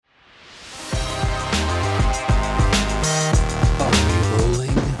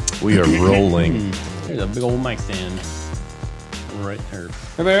We are rolling. There's a big old mic stand right there.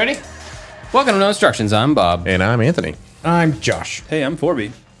 Everybody ready? Welcome to No Instructions. I'm Bob. And I'm Anthony. I'm Josh. Hey, I'm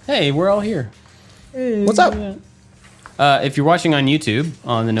Forby. Hey, we're all here. What's up? If you're watching on YouTube,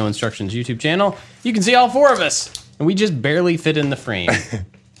 on the No Instructions YouTube channel, you can see all four of us. And we just barely fit in the frame.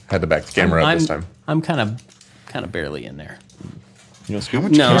 Had to back the camera up this time. I'm kind of barely in there. You want to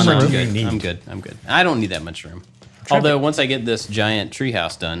scoop? No, camera I'm do you good. need? I'm good. I'm good. I don't need that much room. Although once I get this giant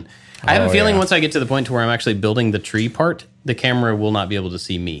treehouse done, I have a feeling once I get to the point to where I'm actually building the tree part, the camera will not be able to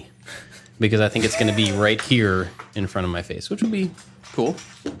see me. Because I think it's going to be right here in front of my face, which will be cool.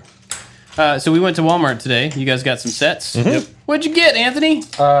 So we went to Walmart today. You guys got some sets. Yep. What'd you get, Anthony?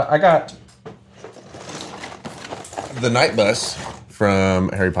 I got the Night Bus from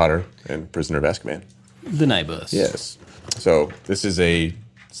Harry Potter and Prisoner of Azkaban. The Night Bus. Yes. So this is a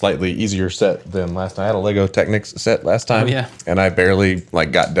slightly easier set than last time. I had a Lego Technics set last time. Oh, yeah. And I barely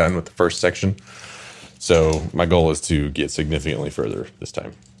got done with the first section. So my goal is to get significantly further this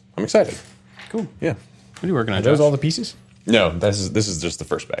time. I'm excited. Cool. Yeah. What are you working on, Are those Josh? all the pieces? No, this is just the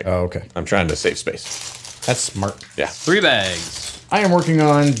first bag. Oh, okay. I'm trying to save space. That's smart. Yeah. 3 bags. I am working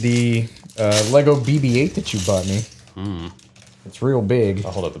on the Lego BB-8 that you bought me. It's real big.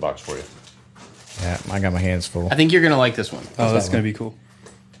 I'll hold up the box for you. Yeah, I got my hands full. I think you're going to like this one. Oh, that's going to be cool.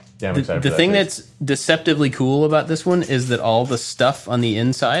 Yeah, I'm excited The for that thing too. that's deceptively cool about this one is that all the stuff on the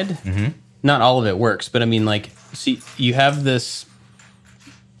inside, not all of it works, but I mean, like, see, you have this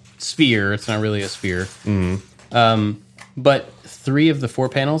sphere. It's not really a sphere. But 3 of the 4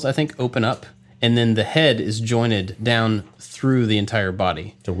 panels, I think, open up, and then the head is jointed down through the entire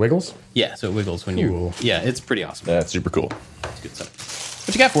body. The wiggles? Yeah, so it wiggles when you're... Cool. Yeah, it's pretty awesome. That's super cool. It's good stuff.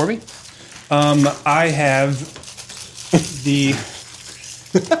 What you got for me? I have the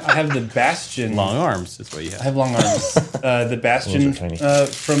Bastion. Long arms is what you I have. have long arms. The Bastion Those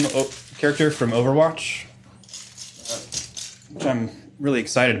are tiny. character from Overwatch, which I'm really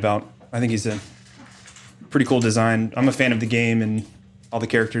excited about. I think he's a pretty cool design. I'm a fan of the game and all the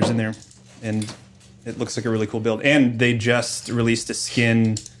characters in there, and it looks like a really cool build. And they just released a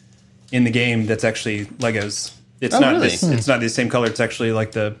skin in the game that's actually Legos. It's not really? It's not the same color. It's actually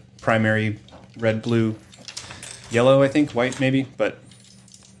like the primary red, blue, yellow. I think white maybe, but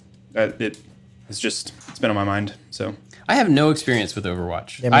it's been on my mind. So I have no experience with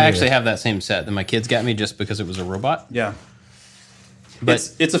Overwatch. Yeah, me I neither. actually have that same set that my kids got me just because it was a robot. yeah,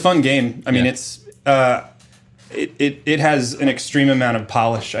 But it's a fun game. I mean, Yeah. it has an extreme amount of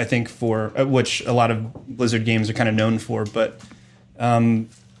polish, I think, for which a lot of Blizzard games are kind of known for. But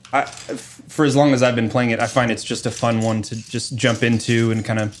for as long as I've been playing it, I find it's just a fun one to just jump into and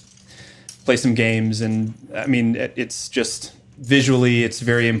kind of play some games. And I mean, it's just visually, it's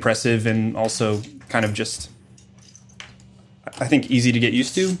very impressive, and also kind of just, I think, easy to get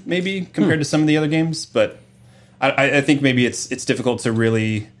used to, maybe compared to some of the other games. But I think maybe it's difficult to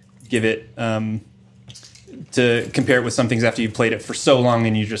really give it to compare it with some things after you've played it for so long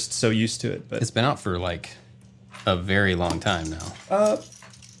and you're just so used to it. But it's been out for like a very long time now.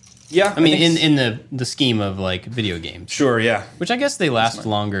 yeah, I mean, think in the scheme of like video games, sure, yeah. which I guess they last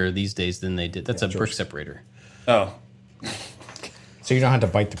longer these days than they did. That's a brick separator. Oh, So you don't have to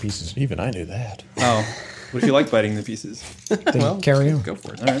bite the pieces. Even I knew that. what if you like biting the pieces? Then carry on. Go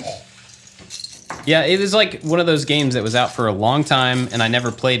for it. All right. Yeah, it was like one of those games that was out for a long time, and I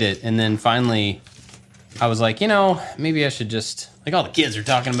never played it. And then finally, I was like, maybe I should just, like all the kids are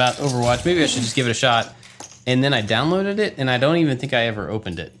talking about Overwatch, maybe I should just give it a shot. And then I downloaded it, and I don't even think I ever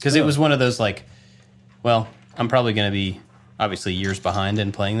opened it. Because it was one of those like, well, I'm probably going to be obviously years behind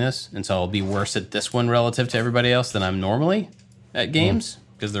in playing this, and so I'll be worse at this one relative to everybody else than I'm normally at games,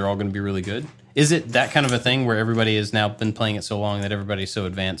 because they're all going to be really good. Is it that kind of a thing where everybody has now been playing it so long that everybody's so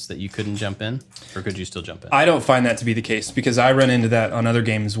advanced that you couldn't jump in? Or could you still jump in? I don't find that to be the case, because I run into that on other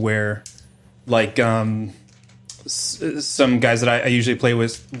games where, like, some guys that I usually play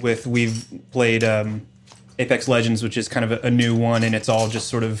with we've played Apex Legends, which is kind of a new one, and it's all just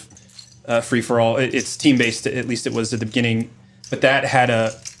sort of free for all. It's team based, at least it was at the beginning, but that had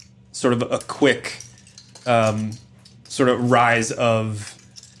a sort of a quick sort of rise of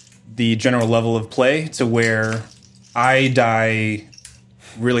the general level of play to where I die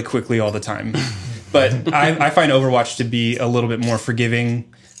really quickly all the time. But I find Overwatch to be a little bit more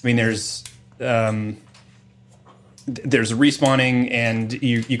forgiving. I mean, there's respawning, and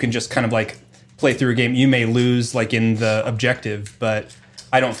you can just kind of like play through a game. You may lose like in the objective, but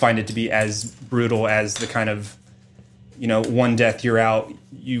I don't find it to be as brutal as the kind of, one death, you're out,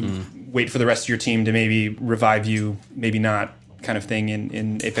 you wait for the rest of your team to maybe revive you, maybe not, kind of thing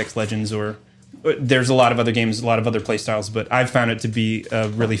in Apex Legends or there's a lot of other games, a lot of other play styles, but I've found it to be a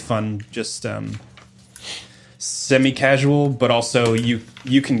really fun, just semi-casual, but also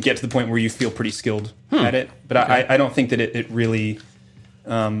you can get to the point where you feel pretty skilled at it. But I don't think that it really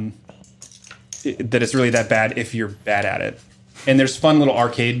that it's really that bad if you're bad at it. And there's fun little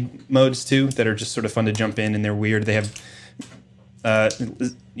arcade modes too that are just sort of fun to jump in, and they're weird. They have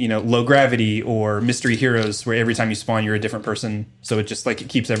low gravity or mystery heroes where every time you spawn you're a different person, so it just like it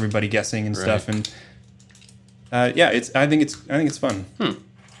keeps everybody guessing and stuff. And I think it's fun. I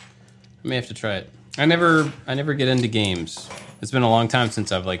may have to try it. I never get into games. It's been a long time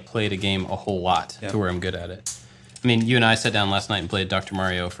since I've like played a game a whole lot to where I'm good at it. I mean, you and I sat down last night and played Dr.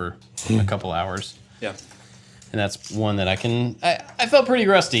 Mario for a couple hours. Yeah. And that's one that I felt pretty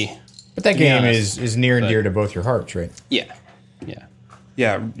rusty. But that be game honest, is near and dear to both your hearts, right? Yeah.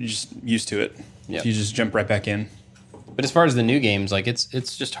 Yeah, you're just used to it. Yep. You just jump right back in. But as far as the new games, like it's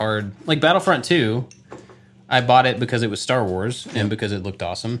just hard. Like Battlefront 2, I bought it because it was Star Wars and because it looked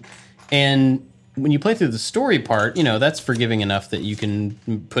awesome. And when you play through the story part, that's forgiving enough that you can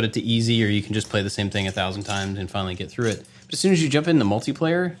put it to easy, or you can just play the same thing 1,000 times and finally get through it. But as soon as you jump into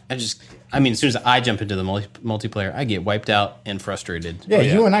multiplayer, as soon as I jump into the multiplayer, I get wiped out and frustrated. Yeah,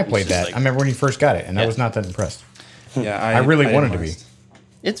 you and I played just that. like- I remember when you first got it, and I was not that impressed. Yeah, I really wanted to be.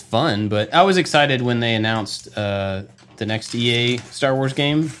 It's fun, but I was excited when they announced the next EA Star Wars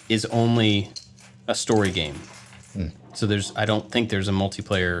game is only a story game. So I don't think there's a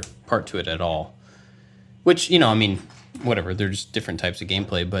multiplayer part to it at all. Which, whatever, there's different types of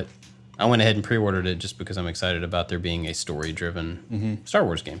gameplay, but I went ahead and pre-ordered it just because I'm excited about there being a story-driven Star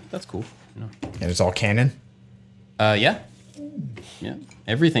Wars game. That's cool. And it's all canon? Yeah.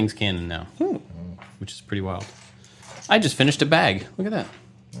 Everything's canon now, which is pretty wild. I just finished a bag. Look at that.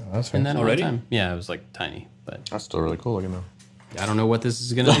 Oh, that's In fine. that Already? amount of time. Yeah, it was like tiny, but That's still really cool looking though. I don't know what this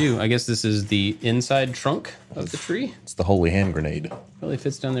is going to do. I guess this is the inside trunk of the tree. It's the holy hand grenade. Really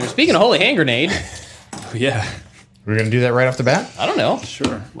fits down there. Speaking of holy hand grenade, Yeah, We're going to do that right off the bat? I don't know.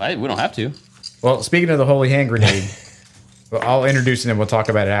 sure. We don't have to. Well, speaking of the holy hand grenade, well, I'll introduce it and we'll talk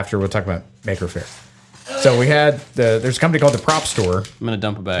about it after. We'll talk about Maker Faire. So we had there's a company called the Prop Store I'm going to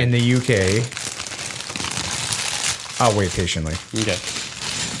dump a bag. in the UK. I'll wait patiently. Okay.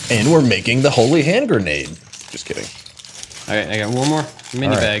 And we're making the holy hand grenade. Just kidding. All right, I got one more mini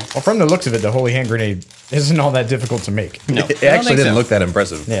All right. bag. Well, from the looks of it, the holy hand grenade isn't all that difficult to make. No, It actually didn't look that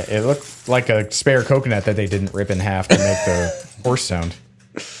impressive. Yeah, it looked like a spare coconut that they didn't rip in half to make the horse sound.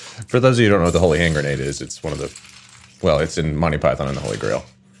 For those of you who don't know what the holy hand grenade is, it's one of the, it's in Monty Python and the Holy Grail.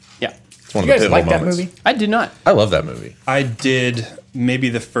 Yeah. It's one You of the guys pivotal like that moments. movie? I did not. I love that movie. I did maybe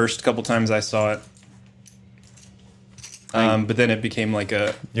the first couple times I saw it. But then it became like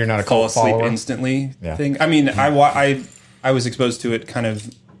a You're not a fall cult asleep follower? instantly Yeah. thing. I mean, I was exposed to it kind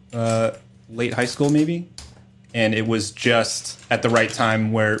of late high school maybe, and it was just at the right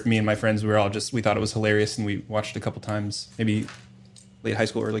time where me and my friends we thought it was hilarious, and we watched it a couple times, maybe late high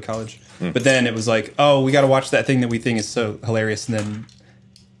school, early college. But then it was like, oh, we got to watch that thing that we think is so hilarious, and then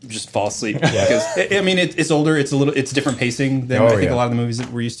just fall asleep because it's older, it's different pacing than I think a lot of the movies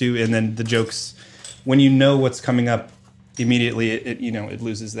that we're used to, and then the jokes, when you know what's coming up immediately, it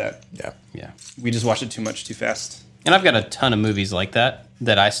loses that. Yeah. We just watched it too much too fast. And I've got a ton of movies like that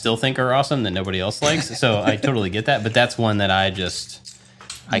I still think are awesome that nobody else likes. So I totally get that. But that's one that I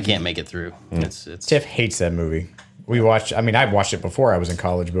can't make it through. It's Tiff hates that movie. I watched it before I was in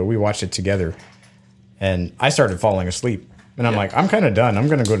college, but we watched it together. And I started falling asleep. And I'm like, I'm kind of done. I'm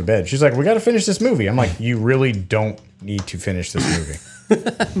going to go to bed. She's like, we got to finish this movie. I'm like, you really don't need to finish this movie.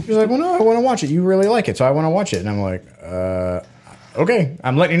 She's like, well, no, I want to watch it. You really like it, so I want to watch it. And I'm like, okay.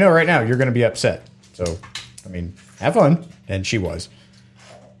 I'm letting you know right now, you're going to be upset. So, have fun. And she was.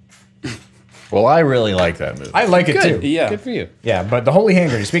 Well, I really like that movie. I like it too. Yeah. good for you. Yeah, but the Holy Hand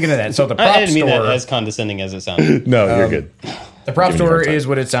Grenade, speaking of that, so the prop I didn't mean store... that as condescending as it sounded. No, you're good. The prop Giving you a store hard time. is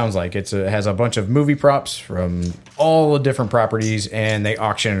what it sounds like. It has a bunch of movie props from all the different properties, and they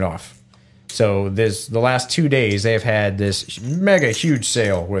auction it off. So the last 2 days, they have had this mega huge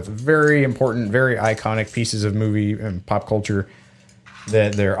sale with very important, very iconic pieces of movie and pop culture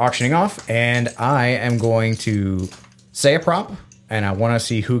that they're auctioning off. And I am going to say a prop, and I want to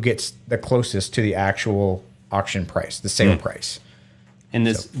see who gets the closest to the actual auction price, the sale price. And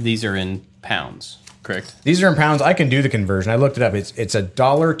these are in pounds, correct? These are in pounds. I can do the conversion. I looked it up. It's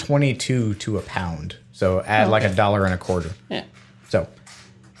 $1.22 to a pound. So add like $1.25. Yeah. So,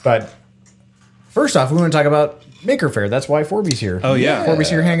 but first off, we want to talk about Maker Faire. That's why Forby's here. Oh, yeah. Forby's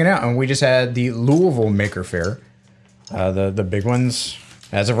here hanging out, and we just had the Louisville Maker Faire. The big ones,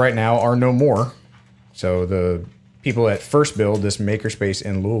 as of right now, are no more. So people at First Build, this makerspace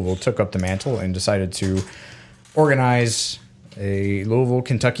in Louisville, took up the mantle and decided to organize a Louisville,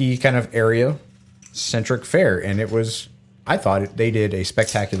 Kentucky kind of area centric fair. And it was, I thought they did a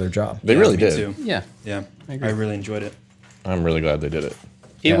spectacular job. They really Me did. too. Yeah. Yeah, I really enjoyed it. I'm really glad they did it.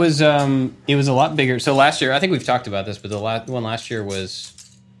 It was a lot bigger. So last year, I think we've talked about this, but the one last year was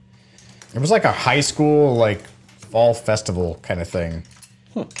It was like a high school, like fall festival kind of thing.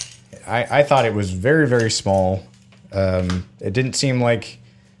 I thought it was very, very small. It didn't seem like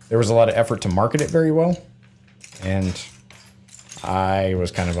there was a lot of effort to market it very well. And I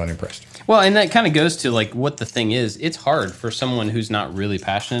was kind of unimpressed. well, and that kind of goes to like what the thing is. It's hard for someone who's not really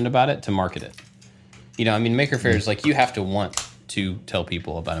passionate about it to market it. You know, I mean, Maker Faire is like you have to want to tell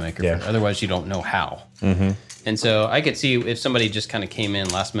people about a Maker Yeah. Faire, otherwise you don't know how. And so I could see if somebody just kind of came in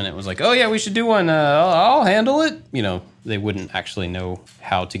last minute and was like, "Oh yeah, we should do one. I'll handle it." You know, they wouldn't actually know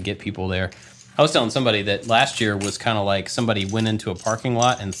how to get people there. I was telling somebody that last year was kind of like somebody went into a parking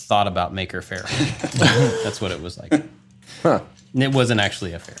lot and thought about Maker Faire. That's what it was like. It wasn't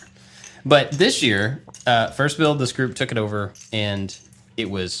actually a fair. But this year, First Build, this group took it over, and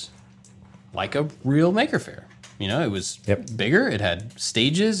it was like a real Maker Faire. You know, it was bigger. It had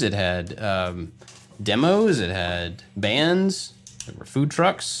stages. It had demos. It had bands. There were food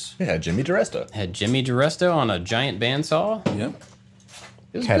trucks. Yeah, Jimmy DiResta. It had Jimmy DiResta on a giant bandsaw. Yep.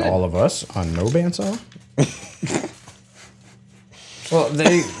 It was Had good. all of us on no bandsaw. Well,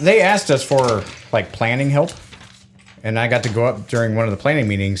 they asked us for like planning help, and I got to go up during one of the planning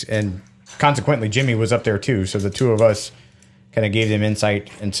meetings, and consequently Jimmy was up there too. So the two of us kind of gave them insight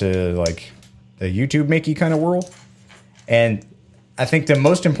into like the YouTube makey kind of world. And I think the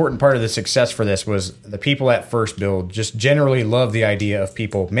most important part of the success for this was the people at First Build just generally love the idea of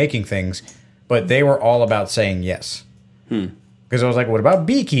people making things, but they were all about saying yes. Because I was like, what about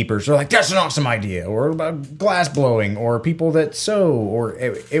beekeepers? They're like, that's an awesome idea. Or about glass blowing, or people that sew, or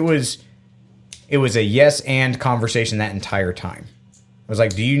it was a yes and conversation that entire time. I was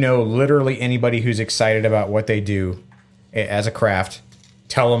like, do you know literally anybody who's excited about what they do as a craft?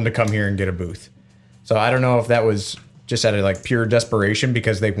 Tell them to come here and get a booth. So I don't know if that was just out of like pure desperation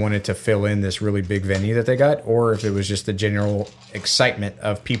because they wanted to fill in this really big venue that they got, or if it was just the general excitement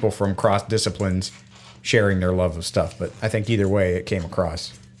of people from cross disciplines sharing their love of stuff. But I think either way it came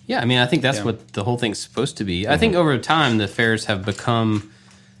across. Yeah, I mean, I think that's what the whole thing's supposed to be. I think over time, the fairs have become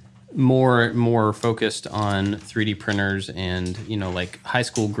more focused on 3D printers and, you know, like high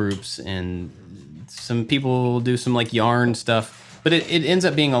school groups, and some people do some like yarn stuff. But it ends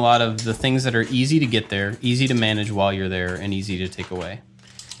up being a lot of the things that are easy to get there, easy to manage while you're there, and easy to take away.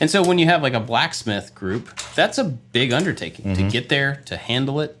 And so when you have like a blacksmith group, that's a big undertaking to get there, to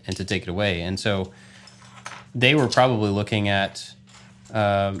handle it, and to take it away. And so they were probably looking at,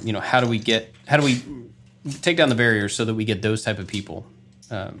 you know, how do we take down the barriers so that we get those type of people,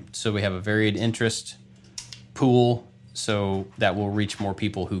 so we have a varied interest pool, so that will reach more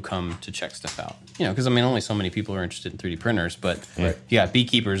people who come to check stuff out. You know, because I mean, only so many people are interested in 3D printers, but you got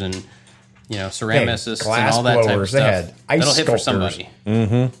beekeepers and, you know, ceramicists and all that type of They had stuff. ice That'll hit for sculptors.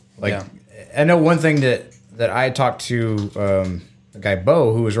 somebody. Like, I know one thing that I talked to the guy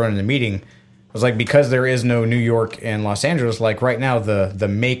Bo, who was running the meeting, was like, because there is no New York and Los Angeles, like right now the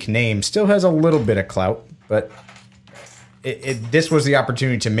Make name still has a little bit of clout, but this was the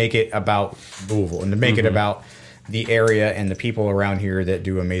opportunity to make it about Louisville and to make it about the area and the people around here that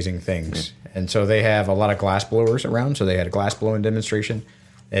do amazing things. And so they have a lot of glass blowers around. So they had a glass blowing demonstration.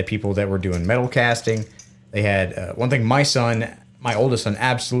 They had people that were doing metal casting. They had one thing my oldest son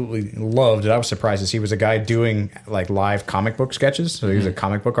absolutely loved, and I was surprised to see, was a guy doing like live comic book sketches. So he was a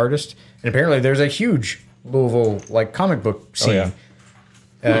comic book artist. And apparently there's a huge Louisville like comic book scene.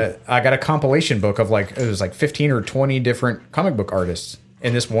 I got a compilation book of like, it was like 15 or 20 different comic book artists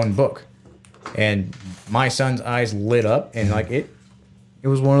in this one book. And my son's eyes lit up, and like it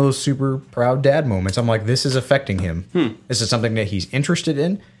was one of those super proud dad moments. I'm like, this is affecting him. This is something that he's interested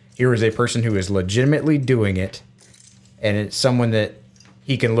in. Here is a person who is legitimately doing it, and it's someone that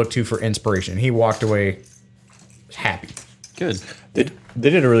he can look to for inspiration. He walked away happy. Good. They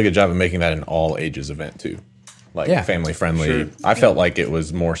did a really good job of making that an all ages event too, like family friendly. Sure. I felt like it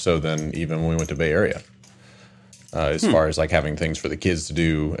was more so than even when we went to Bay Area. As far as like having things for the kids to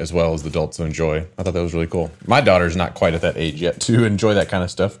do as well as the adults to enjoy. I thought that was really cool. My daughter's not quite at that age yet to enjoy that kind of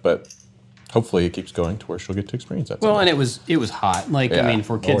stuff, but hopefully it keeps going to where she'll get to experience that. Well, someday. and it was hot. Like, I Yeah. mean,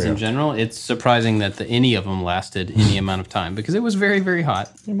 for kids in general, it's surprising that any of them lasted any amount of time, because it was very, very hot,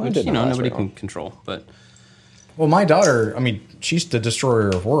 mine which, didn't you know, last nobody very can long. control. But Well, my daughter, I mean, she's the destroyer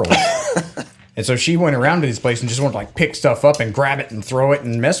of worlds. And so she went around to this place and just wanted to like pick stuff up and grab it and throw it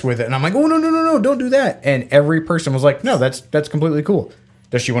and mess with it. And I'm like, oh, no, don't do that. And every person was like, no, that's completely cool.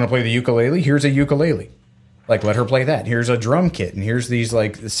 Does she want to play the ukulele? Here's a ukulele. Like, let her play that. Here's a drum kit. And here's these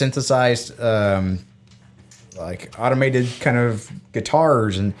like synthesized, like automated kind of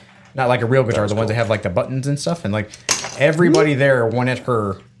guitars, and not like a real guitar, the ones that have like the buttons and stuff. And like everybody there wanted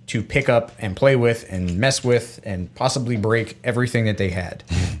her to pick up and play with and mess with and possibly break everything that they had.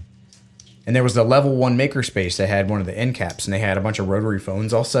 And there was the level 1 makerspace that had one of the end caps, and they had a bunch of rotary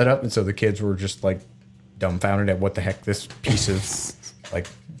phones all set up. And so the kids were just like dumbfounded at what the heck this piece of like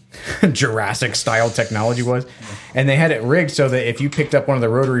Jurassic style technology was. And they had it rigged so that if you picked up one of the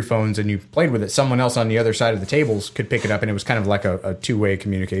rotary phones and you played with it, someone else on the other side of the tables could pick it up. And it was kind of like a two-way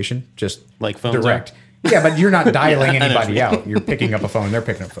communication, just like phones direct. Yeah, but you're not dialing anybody out. You're picking up a phone. They're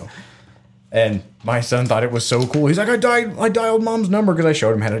picking up a phone. And my son thought it was so cool. He's like, I dialed mom's number because I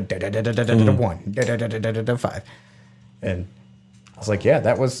showed him how to da-da-da-da-da-da-1, 5. And I was like, yeah,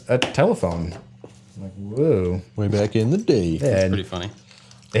 that was a telephone. I'm like, whoa. Way back in the day. That's pretty funny.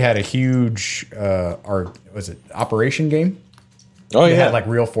 They had a huge, Operation game? Oh, They yeah. had like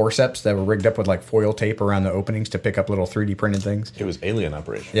real forceps that were rigged up with like foil tape around the openings to pick up little 3D printed things. It was Alien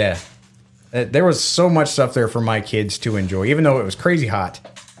Operation. Yeah. There was so much stuff there for my kids to enjoy, even though it was crazy hot.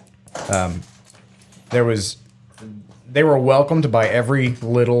 They were welcomed by every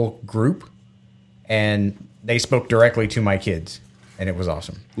little group, and they spoke directly to my kids, and it was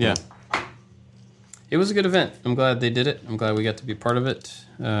awesome. Yeah. It was a good event. I'm glad they did it. I'm glad we got to be part of it.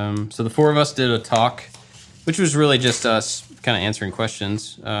 So the 4 of us did a talk, which was really just us kind of answering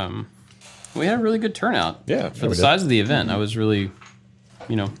questions. We had a really good turnout. Yeah, For we the did. size of the event, I was really,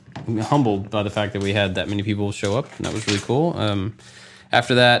 humbled by the fact that we had that many people show up, and that was really cool.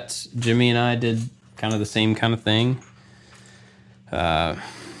 After that, Jimmy and I did kind of the same kind of thing.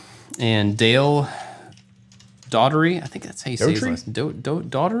 And Dale Daughtery, I think that's how you say his last name.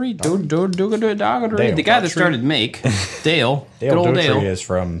 Daughtery? The guy that started Make. Dale. Good Dale old Daughtry Dale. is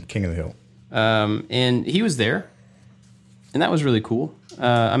from King of the Hill. And he was there. And that was really cool.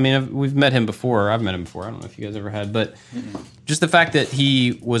 We've met him before. I've met him before. I don't know if you guys ever had. But just the fact that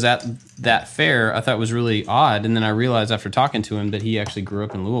he was at that fair, I thought was really odd. And then I realized after talking to him that he actually grew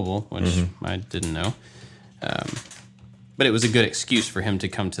up in Louisville, which I didn't know. But it was a good excuse for him to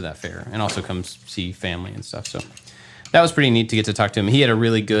come to that fair and also come see family and stuff. So that was pretty neat to get to talk to him. He had a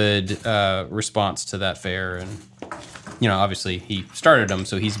really good response to that fair. And, obviously he started them,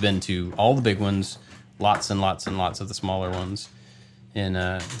 so he's been to all the big ones, lots and lots and lots of the smaller ones. And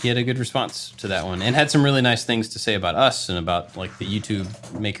he had a good response to that one and had some really nice things to say about us and about like the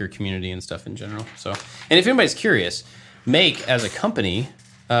YouTube maker community and stuff in general. So, and if anybody's curious, Make as a company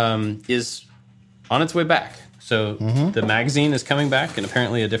is on its way back. So the magazine is coming back in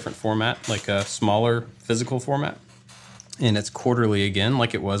apparently a different format, like a smaller physical format. And it's quarterly again,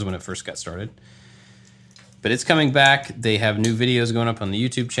 like it was when it first got started. But it's coming back. They have new videos going up on the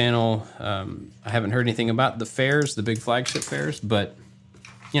YouTube channel. I haven't heard anything about the fairs, the big flagship fairs, but,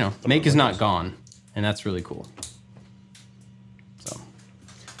 Make is not gone, and that's really cool.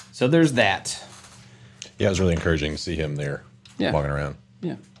 So there's that. Yeah, it was really encouraging to see him there walking around.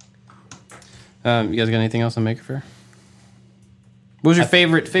 Yeah. You guys got anything else on Maker Faire? What was your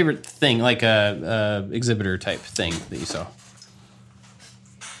favorite thing, like a exhibitor type thing that you saw?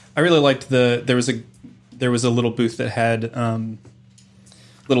 I really liked there was a little booth that had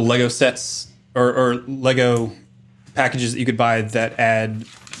little Lego sets or Lego packages that you could buy that add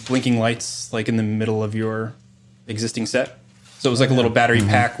blinking lights like in the middle of your existing set. So it was like a little battery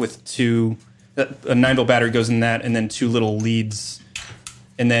pack with a 9-volt battery goes in that, and then 2 little leads,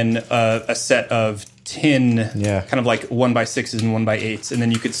 and then a set of 10 kind of like 1x6s and 1x8s, and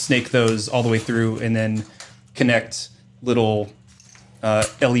then you could snake those all the way through and then connect little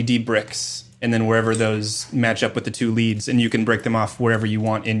LED bricks, and then wherever those match up with the 2 leads, and you can break them off wherever you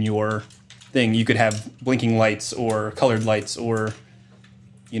want in your thing. You could have blinking lights or colored lights or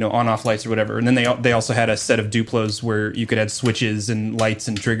on-off lights or whatever. And then they also had a set of Duplos where you could add switches and lights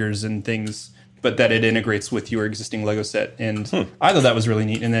and triggers and things, but that it integrates with your existing Lego set. And I thought that was really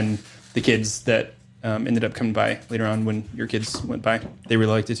neat. And then the kids that ended up coming by later on when your kids went by, they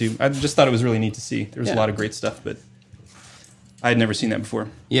really liked it too. I just thought it was really neat to see. There was a lot of great stuff, but I had never seen that before.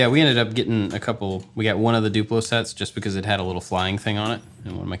 Yeah, we ended up getting a couple. We got one of the Duplo sets just because it had a little flying thing on it,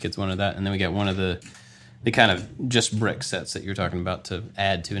 and one of my kids wanted that. And then we got one of the kind of just brick sets that you were talking about to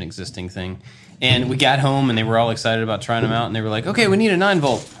add to an existing thing. And we got home, and they were all excited about trying them out, and they were like, okay, we need a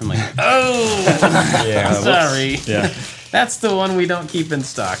 9-volt. I'm like, oh, sorry. Yeah. That's the one we don't keep in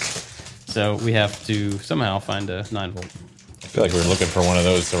stock. So we have to somehow find a 9-volt. feel like we were looking for one of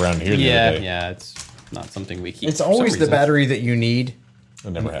those around here the Yeah, other day. yeah, it's not something we keep. It's for some always the reason. battery that you need. I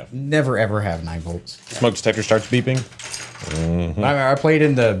never have. Never ever have 9 volts. Smoke detector starts beeping. I played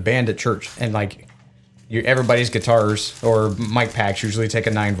in the band at church, and like, everybody's guitars or mic packs usually take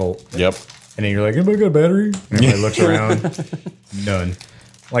a 9 volt. Yep. And then you're like, anybody got a battery? And everybody looks around. None.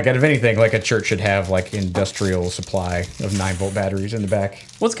 Like, out of anything, like a church should have like industrial supply of 9 volt batteries in the back.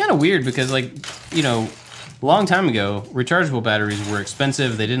 Well, it's kind of weird because, like, you know, a long time ago, rechargeable batteries were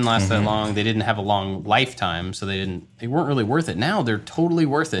expensive. They didn't last that long. They didn't have a long lifetime, so they weren't really worth it. Now they're totally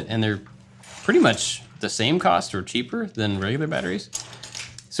worth it, and they're pretty much the same cost or cheaper than regular batteries.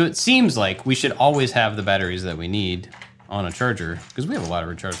 So it seems like we should always have the batteries that we need on a charger because we have a lot of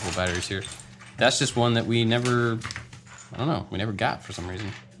rechargeable batteries here. That's just one that we never, I don't know, we never got for some reason.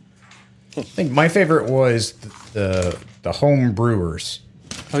 I think my favorite was the home brewers.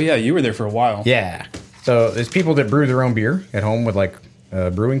 Oh yeah, you were there for a while. Yeah. So there's people that brew their own beer at home with like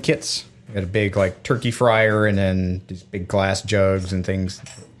brewing kits. Got a big like turkey fryer and then these big glass jugs and things.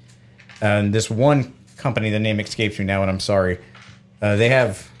 And this one company, the name escapes me now, and I'm sorry. They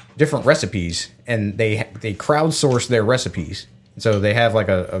have different recipes, and they crowdsource their recipes. So they have like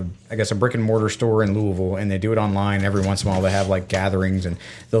a brick and mortar store in Louisville, and they do it online. Every once in a while, they have like gatherings, and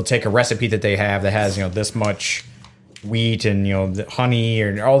they'll take a recipe that they have that has this much wheat and the honey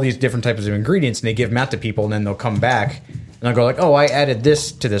or all these different types of ingredients, and they give them out to people, and then they'll come back and they'll go like, oh, I added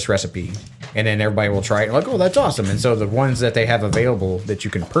this to this recipe, and then everybody will try it like, oh, that's awesome. And so the ones that they have available that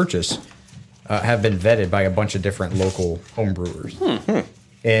you can purchase have been vetted by a bunch of different local home brewers.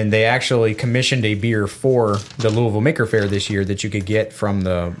 And they actually commissioned a beer for the Louisville Maker Faire this year that you could get from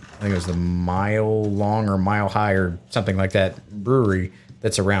I think it was the Mile Long or Mile High or something like that brewery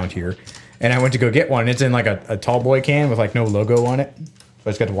that's around here. And I went to go get one. It's in like a tall boy can with like no logo on it. So I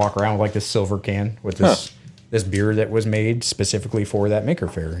just got to walk around with like this silver can with this beer that was made specifically for that Maker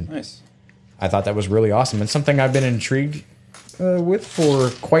Faire. And Nice. I thought that was really awesome. It's something I've been intrigued with for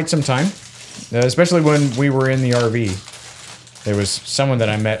quite some time, especially when we were in the RV. There was someone that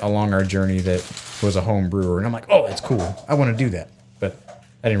I met along our journey that was a home brewer, and I'm like, oh, that's cool. I want to do that. But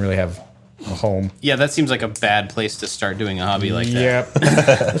I didn't really have a home. Yeah, that seems like a bad place to start doing a hobby like that. Yep.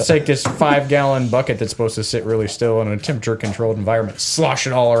 It's like this 5-gallon bucket that's supposed to sit really still in a temperature-controlled environment, slosh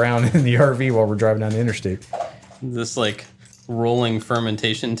it all around in the RV while we're driving down the interstate. This like rolling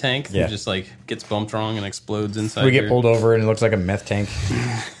fermentation tank that Yeah. just like gets bumped wrong and explodes inside. We get pulled over, and it looks like a meth tank.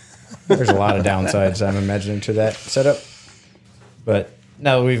 There's a lot of downsides I'm imagining to that setup. But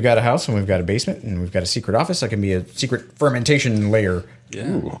now that we've got a house and we've got a basement and we've got a secret office, that can be a secret fermentation layer.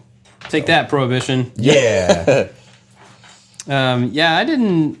 Yeah. Take that, Prohibition. Yeah. Yeah, I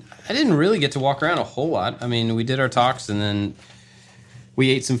didn't really get to walk around a whole lot. I mean, we did our talks and then we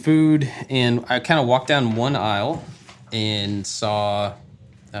ate some food, and I kind of walked down one aisle and saw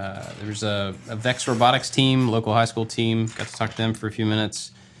there was a Vex Robotics team, local high school team. Got to talk to them for a few minutes.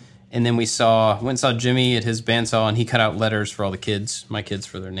 And then went and saw Jimmy at his bandsaw, and he cut out letters for all the kids, my kids,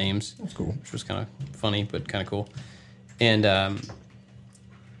 for their names. That's cool. Which was kind of funny, but kind of cool. And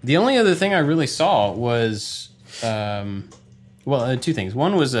the only other thing I really saw was, two things.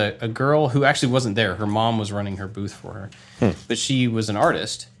 One was a girl who actually wasn't there. Her mom was running her booth for her. But she was an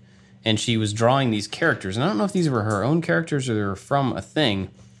artist, and she was drawing these characters. And I don't know if these were her own characters or they were from a thing,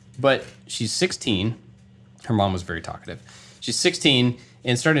 but she's 16. Her mom was very talkative. She's 16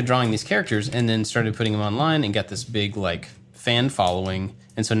 and started drawing these characters and then started putting them online and got this big like fan following.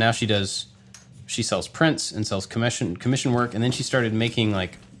 And so now she sells prints and sells commission work, and then she started making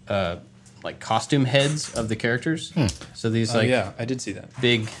like costume heads of the characters. So these Yeah, I did see that.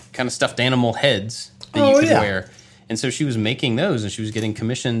 big kind of stuffed animal heads that you could wear. And so she was making those, and she was getting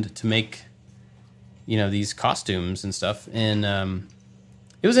commissioned to make these costumes and stuff. And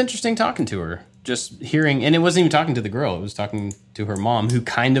it was interesting talking to her. Just hearing, and it wasn't even talking to the girl, it was talking to her mom, who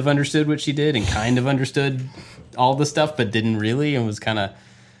kind of understood what she did and kind of understood all the stuff, but didn't really, and was kind of,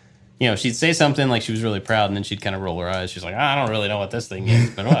 she'd say something like she was really proud, and then she'd kind of roll her eyes. She's like, I don't really know what this thing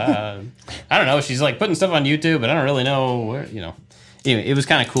is, but I don't know. She's like putting stuff on YouTube, but I don't really know where, Anyway, it was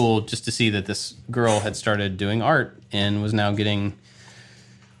kind of cool just to see that this girl had started doing art and was now getting,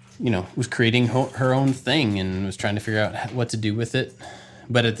 was creating her own thing and was trying to figure out what to do with it.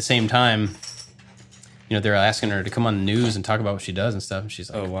 But at the same time, they're asking her to come on the news and talk about what she does and stuff. And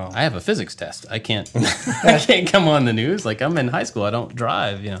she's like, Oh, wow. I have a physics test. I can't come on the news. Like, I'm in high school. I don't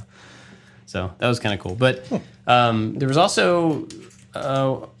drive, So that was kind of cool. But there was also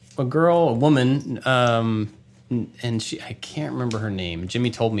a woman, and I can't remember her name. Jimmy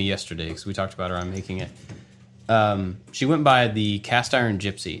told me yesterday because we talked about her on making it. She went by the Cast Iron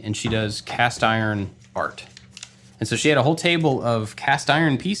Gypsy, and she does cast iron art. And so she had a whole table of cast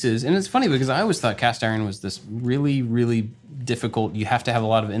iron pieces. And it's funny because I always thought cast iron was this really, really difficult. You have to have a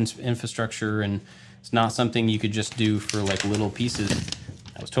lot of infrastructure, and it's not something you could just do for like little pieces.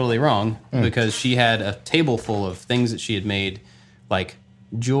 I was totally wrong because she had a table full of things that she had made, like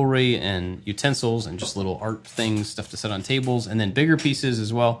jewelry and utensils and just little art things, stuff to set on tables, and then bigger pieces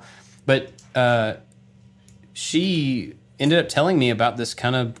as well. But she ended up telling me about this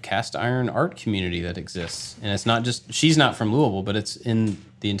kind of cast iron art community that exists. And it's not just, she's not from Louisville, but it's in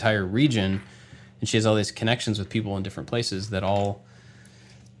the entire region. And she has all these connections with people in different places that all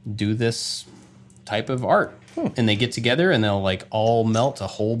do this type of art. And they get together and they'll like all melt a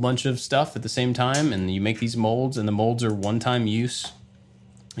whole bunch of stuff at the same time. And you make these molds, and the molds are one-time use.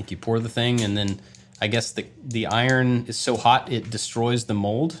 Like you pour the thing, and then I guess the iron is so hot it destroys the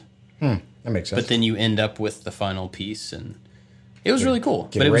mold. That makes sense. But then you end up with the final piece, and it was really cool.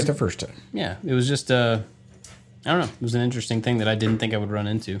 Get but it it right was, the first time. yeah, it was just I don't know. It was an interesting thing that I didn't think I would run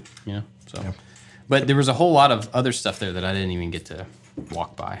into. You know, so. Yeah. But there was a whole lot of other stuff there that I didn't even get to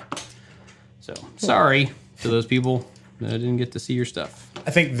walk by. So sorry to those people that I didn't get to see your stuff.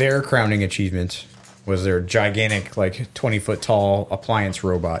 I think their crowning achievement was their gigantic, like 20-foot tall appliance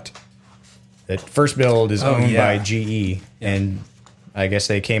robot. That first build is owned by GE, and I guess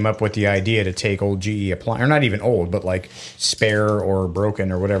they came up with the idea to take old GE appliance, or not even old, but like spare or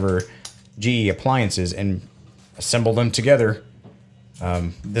broken or whatever GE appliances, and assemble them together.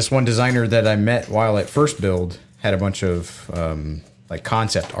 This one designer that I met while at First Build had a bunch of like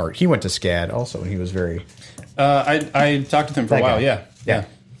concept art. He went to SCAD also, and he was very I talked with him for a That while. guy. Yeah.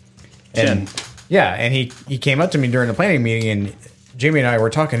 and and he came up to me during the planning meeting, and Jamie and I were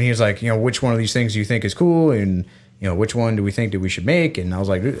talking. He was like, which one of these things do you think is cool, and which one do we think that we should make? And I was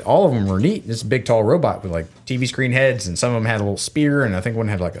like, dude, all of them were neat. This big tall robot with like TV screen heads, and some of them had a little spear, and I think one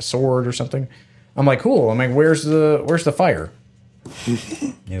had like a sword or something. I'm like, cool. I'm like, where's the fire?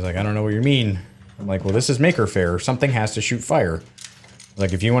 He's like, I don't know what you mean. I'm like, well, this is Maker Faire. Something has to shoot fire.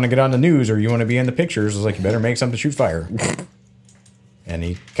 Like, if you want to get on the news or you want to be in the pictures, I was like, you better make something shoot fire. And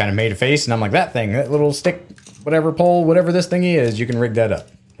he kind of made a face, and I'm like, that thing, that little stick, whatever pole, whatever this thingy is, you can rig that up.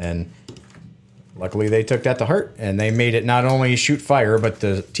 And luckily they took that to heart, and they made it not only shoot fire, but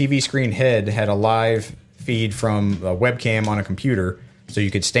the TV screen head had a live feed from a webcam on a computer, so you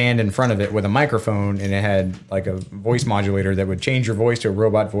could stand in front of it with a microphone, and it had like a voice modulator that would change your voice to a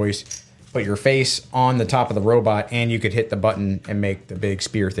robot voice, put your face on the top of the robot, and you could hit the button and make the big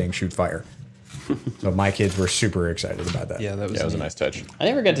spear thing shoot fire. So my kids were super excited about that. Yeah, that was, Yeah, it was a nice touch. I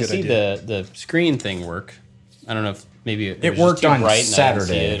never got to see idea. the screen thing work. I don't know if maybe it It was worked just too on bright and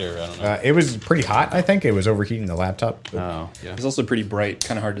Saturday. I didn't see it, or I don't know. It was pretty hot, I think. It was overheating the laptop. But Oh, yeah. It's also pretty bright,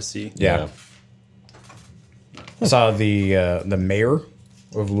 kind of hard to see. yeah. I saw the mayor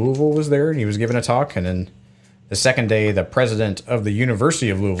of Louisville was there, and he was giving a talk. And then the second day, the president of the University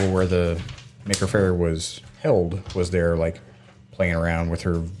of Louisville, where the Maker Faire was held, was there, like playing around with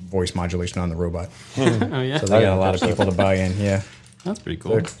her voice modulation on the robot. Oh, yeah. So they got a lot of people to buy in. Yeah, That's pretty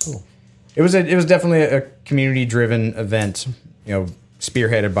cool. cool. It was definitely a community driven event,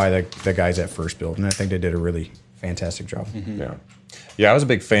 spearheaded by the guys at First Build, and I think they did a really fantastic job. Yeah, I was a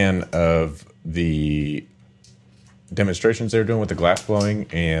big fan of the demonstrations they were doing with the glass blowing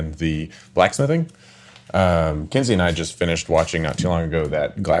and the blacksmithing. Kinsey and I just finished watching not too long ago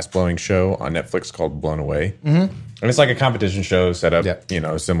that glass blowing show on Netflix called Blown Away. Mm-hmm. And it's like a competition show set up,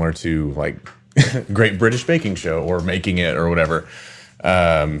 similar to like Great British Baking Show or Making It or whatever.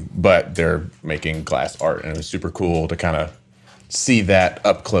 But they're making glass art, and it was super cool to kind of see that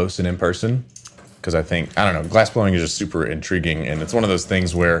up close and in person. Because I don't know, glass blowing is just super intriguing, and it's one of those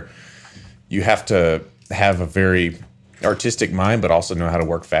things where you have to have a very artistic mind, but also know how to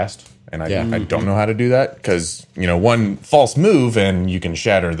work fast. And I don't know how to do that because, one false move and you can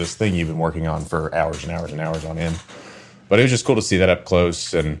shatter this thing you've been working on for hours and hours and hours on end. But it was just cool to see that up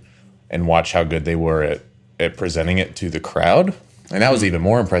close and watch how good they were at presenting it to the crowd. And that was even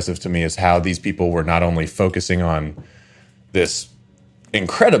more impressive to me, is how these people were not only focusing on this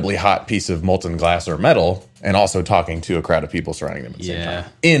incredibly hot piece of molten glass or metal, and also talking to a crowd of people surrounding them at the same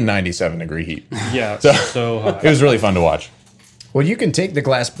time in 97-degree heat. Yeah, so hot. It was really fun to watch. Well, you can take the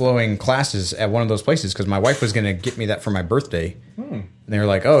glass blowing classes at one of those places, because my wife was going to get me that for my birthday. And they were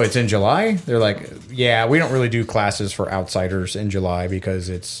like, oh, it's in July? They're like, yeah, we don't really do classes for outsiders in July because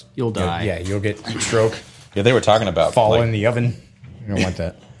it's... You'll die. You'll get heat stroke, Yeah, they were talking about fall in the oven. You don't want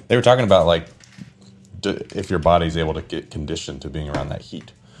that. They were talking about like if your body's able to get conditioned to being around that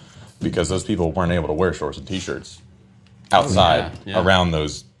heat, because those people weren't able to wear shorts and t-shirts outside around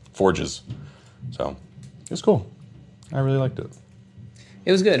those forges. So it was cool. I really liked it.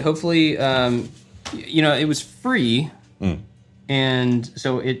 It was good. Hopefully, you know, it was free. And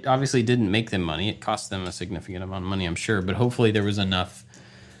so it obviously didn't make them money. It cost them a significant amount of money, I'm sure. But hopefully there was enough,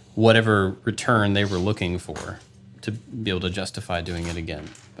 whatever return they were looking for, to be able to justify doing it again.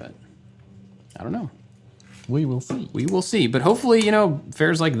 But I don't know. We will see. We will see. But hopefully, you know,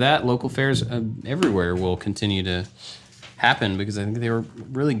 fairs like that, local fairs everywhere will continue to happen because I think they were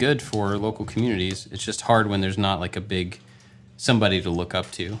really good for local communities. It's just hard when there's not like a big somebody to look up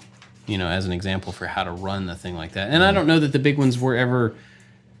to, you know, as an example for how to run the thing like that. And I don't know that the big ones were ever,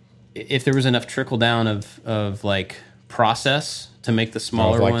 if there was enough trickle down of like process to make the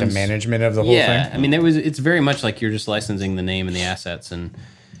smaller Like ones. the management of the whole Yeah, thing. I mean, it's very much like you're just licensing the name and the assets,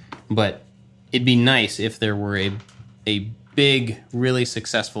 but it'd be nice if there were a big, really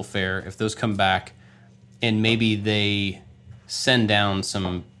successful fair. If those come back, and maybe they send down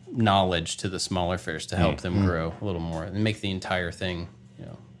some knowledge to the smaller fairs to help them grow a little more and make the entire thing, you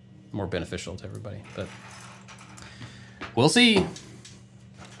know, more beneficial to everybody. But we'll see.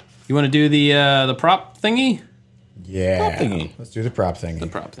 You want to do the prop thingy? Yeah. Prop thingy. Let's do the prop thingy. The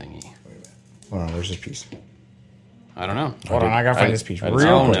prop thingy. Hold on, where's this piece? I don't know. Hold on, I gotta find this piece real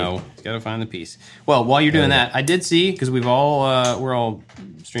Oh quick. no, got to find the piece. Well, while you're doing that, I did see because we're all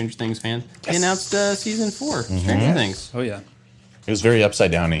Stranger Things fans. They announced season 4, Stranger Things, Oh yeah. It was very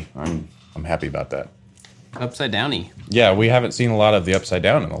upside downy. I'm happy about that. upside downy. Yeah, we haven't seen a lot of the upside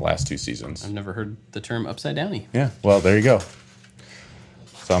down in the last 2 seasons. I've never heard the term upside downy. Yeah, well, there you go.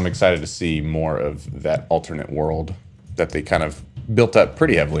 So I'm excited to see more of that alternate world that they kind of built up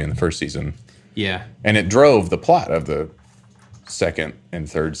pretty heavily in the first season. Yeah, And it drove the plot of the second and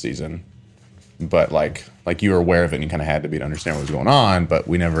third season. But like you were aware of it and you kind of had to be to understand what was going on, but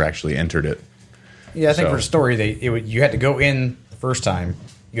we never actually entered it. Yeah, I think So- for the story, you had to go in the first time.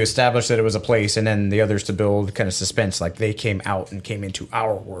 You established that it was a place, and then the others to build kind of suspense, like they came out and came into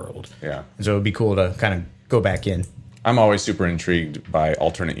our world. Yeah. And so it would be cool to kind of go back in. I'm always super intrigued by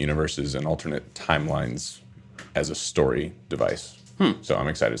alternate universes and alternate timelines as a story device. So I'm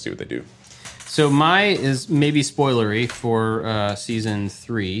excited to see what they do. so my is maybe spoilery for season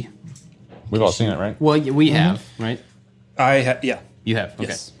 3. We've all seen it, right? Well, we have, right? Yeah. You have, okay.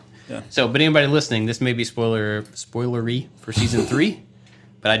 Yes. Yeah. So, but anybody listening, this may be spoilery for season 3,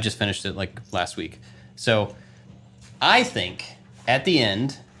 but I just finished it like last week. So, I think at the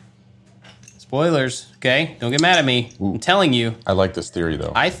end, spoilers, okay? Don't get mad at me. I'm telling you, I like this theory,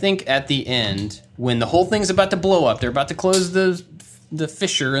 though. I think at the end, when the whole thing's about to blow up, they're about to close the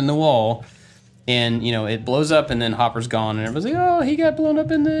fissure in the wall, and you know it blows up, and then Hopper's gone, and everybody's like, "Oh, he got blown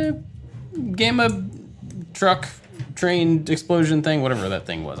up in the gamma truck train explosion thing, whatever that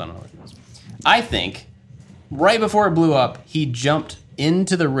thing was. I don't know what it was." I think right before it blew up, he jumped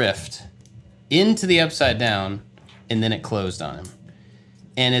into the rift, into the upside down, and then it closed on him.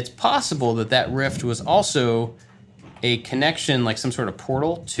 And it's possible that that rift was also a connection, like some sort of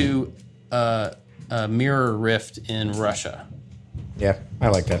portal, to a mirror rift in Russia. Yeah, I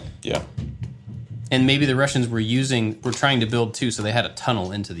like that. Yeah. And maybe the Russians were trying to build too, so they had a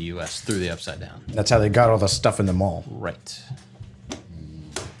tunnel into the U.S. through the upside down. That's how they got all the stuff in the mall. Right.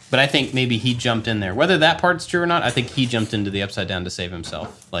 But I think maybe he jumped in there. Whether that part's true or not, I think he jumped into the upside down to save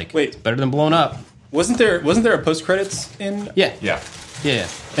himself. Like, Wait. it's better than blown up. Wasn't there a post credits in? Yeah. Yeah. Yeah.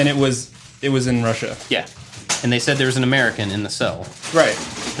 And it was in Russia. Yeah. And they said there was an American in the cell. Right.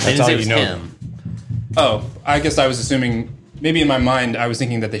 They didn't all say you it was know. him. Oh, I guess I was assuming. Maybe in my mind I was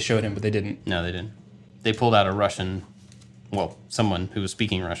thinking that they showed him, but they didn't. No, they didn't. They pulled out a Russian, well, someone who was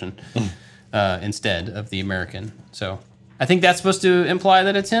speaking Russian instead of the American. So I think that's supposed to imply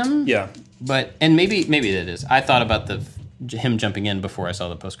that it's him. Yeah. But and maybe it is. I thought about him jumping in before I saw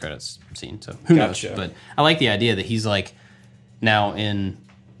the post credits scene. So who Gotcha. knows? But I like the idea that he's like now in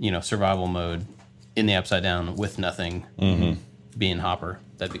survival mode in the upside down with nothing, being Hopper.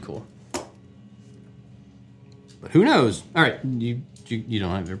 That'd be cool. But who knows? All right, you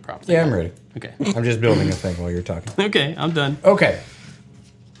don't have your prop thing. Yeah, I'm ready. Okay. I'm just building a thing while you're talking. Okay, I'm done. Okay.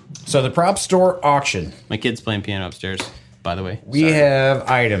 So the prop store auction. My kid's playing piano upstairs, by the way. We have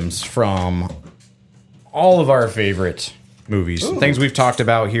items from all of our favorite movies, things we've talked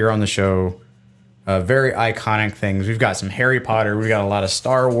about here on the show. Very iconic things. We've got some Harry Potter. We've got a lot of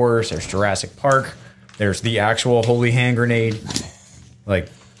Star Wars. There's Jurassic Park. There's the actual Holy Hand Grenade. Like,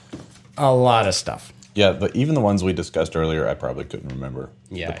 a lot of stuff. Yeah, even the ones we discussed earlier, I probably couldn't remember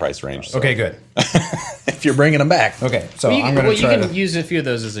Yeah, the price range. So Okay, good. if you're bringing them back. Okay, so Well, I'm going to you try can to... use a few of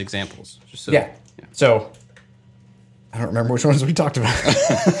those as examples. Just so, Yeah. So, I don't remember which ones we talked about.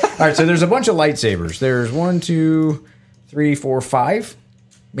 All right, so there's a bunch of lightsabers. There's 1, 2, 3, 4, 5,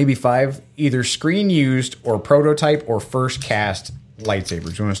 maybe 5, either screen used or prototype or first cast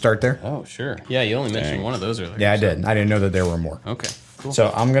lightsabers. You want to start there? Oh, sure. Yeah, you only mentioned Dang. one of those earlier. Yeah, I so- did. I didn't know that there were more. Okay, cool.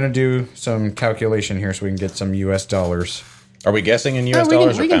 So I'm going to do some calculation here so we can get some U.S. dollars. Are we guessing in U.S. we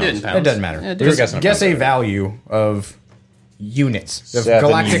dollars can or do it pounds? in pounds. It doesn't matter. Yeah, Just guessing in guess pounds. a value of units, of 7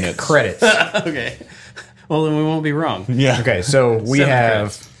 galactic units. credits. Okay. Well, then we won't be wrong. Yeah. Okay, so we 7 have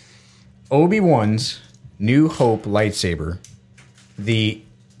credits. Obi-Wan's New Hope lightsaber, the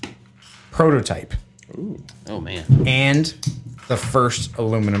prototype, Oh, man. and the first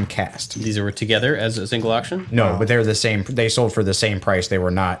aluminum cast. These are together as a single auction? No, but they're the same. They sold for the same price. They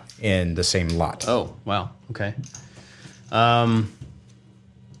were not in the same lot. Oh, wow. Okay. I'm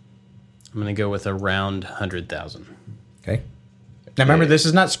going to go with around 100,000. Okay. Now remember, this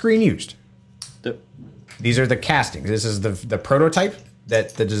is not screen used. The- These are the castings. This is the prototype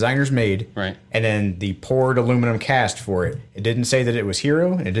that the designers made. Right. And then the poured aluminum cast for it. It didn't say that it was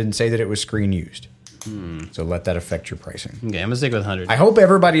Hero, and it didn't say that it was screen used. So let that affect your pricing. Okay, I'm going to stick with 100. I hope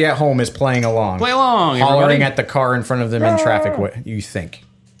everybody at home is playing along. Play along, Hollering everybody. at the car in front of them in traffic, what you think.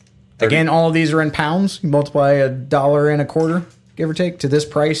 Again, all of these are in pounds. You multiply $1.25, give or take, to this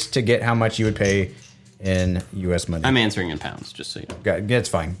price to get how much you would pay in U.S. money. I'm answering in pounds, just so you know. That's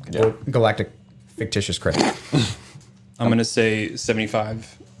fine. Galactic fictitious credit. Oh. I'm going to say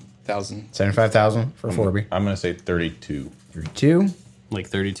 75,000. 75,000 for Forby. I'm going to say 32,000. 32. Like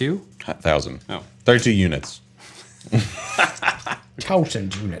 32? Oh. 32 units.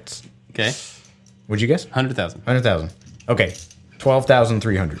 1,000 units. Okay. Would you guess? 100,000. 100,000. Okay.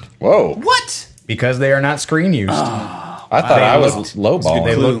 12,300. Whoa. What? Because they are not screen used. I thought I was lowballing.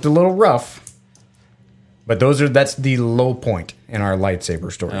 They looked a little rough. But that's the low point in our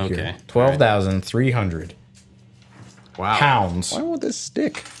lightsaber story Okay. here. 12,300 Wow. pounds. Why won't this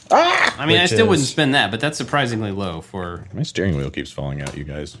stick? I mean, I Which still wouldn't is- spend that, but that's surprisingly low for My steering wheel keeps falling out, you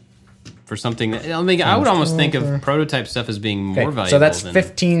guys. something that I mean, I would almost think of prototype stuff as being more valuable. So that's than,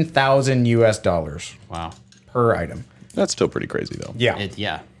 15,000 US dollars Wow. per item. That's still pretty crazy, though. Yeah.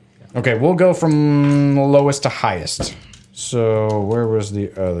 Yeah. Okay, we'll go from lowest to highest. So where was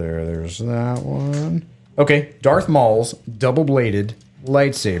the other? There's that one. Okay, Darth Maul's double-bladed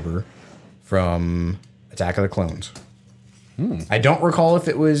lightsaber from Attack of the Clones. I don't recall if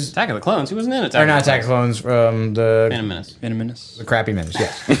it was Attack of the Clones. Who wasn't in Attack? or not of the Attack of the Clones from the Phantom Menace. Minimus. crappy minutes.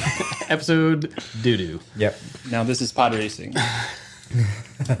 Yes. Episode doo-doo. Yep. Now this is pod racing.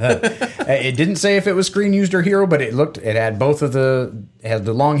 It didn't say if it was screen used or hero, but it had it had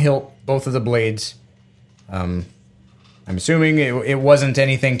the long hilt, both of the blades. I'm assuming it wasn't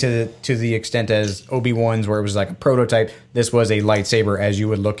anything to the extent as Obi-Wan's where it was like a prototype. This was a lightsaber as you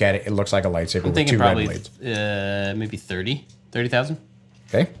would look at it. It looks like a lightsaber I'm with thinking two probably red blades. maybe 30,000.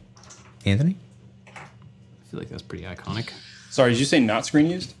 Okay. Anthony? I feel like that's pretty iconic. Sorry, did you say not screen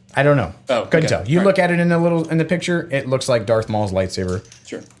used? I don't know. Oh, couldn't okay. tell. You All look at it in the picture, it looks like Darth Maul's lightsaber.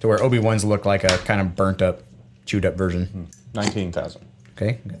 Sure. To where Obi-Wan's look like a kind of burnt up, chewed up version. 19,000.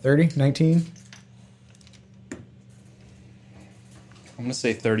 Okay. 30, 19. I'm going to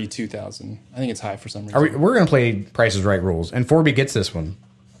say 32,000. I think it's high for some reason. We're going to play Price is Right rules, and Forby gets this one.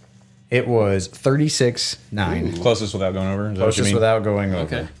 It was 36.9. Closest without going over? Is that what you Closest mean? without going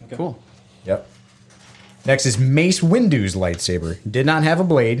over. Okay. Cool. Yep. Next is Mace Windu's lightsaber. Did not have a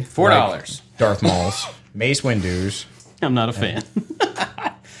blade. $4. like Darth Maul's. Mace Windu's. I'm not a fan.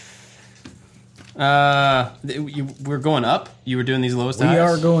 We're going up. You were doing these lowest We highs?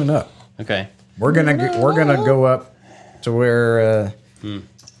 are going up. Okay. We're gonna go up to where.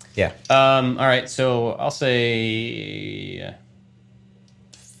 Yeah. All right. So I'll say, I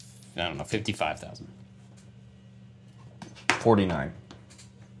don't know, 55,000. 49.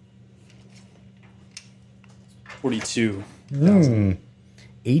 42.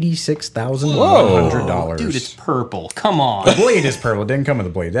 $86,100. Dude, it's purple. Come The on. blade is purple. It didn't come with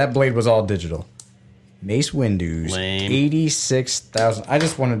a blade. That blade was all digital. Mace Windu's. Lame. 86,000. I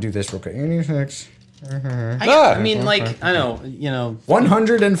just want to do this real quick. 86. I mean, like, I know,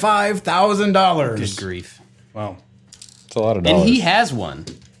 $105,000. good grief. Wow. It's a lot of And dollars. he has one.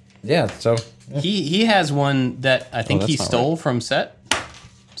 Yeah. So He has one that I think he that's not stole from set.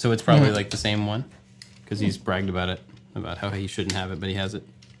 So it's probably like the same one. Because he's bragged about it, about how he shouldn't have it, but he has it.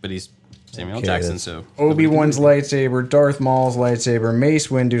 But he's Samuel Okay, Jackson, that's so. Obi-Wan's lightsaber, Darth Maul's lightsaber, Mace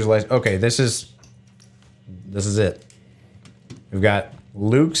Windu's lightsaber. Okay, this is it. We've got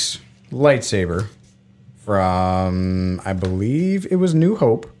Luke's lightsaber from, I believe it was New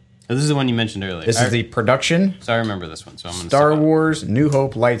Hope. Oh, this is the one you mentioned earlier. This is the production So I remember this one, so I'm going to Star Wars New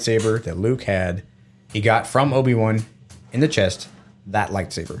Hope lightsaber that Luke had. He got from Obi-Wan in the chest, that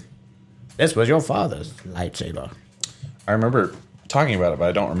lightsaber. This was your father's lightsaber. I remember talking about it, but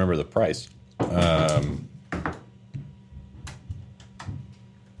I don't remember the price.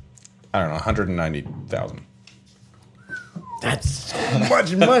 I don't know, 190,000. That's so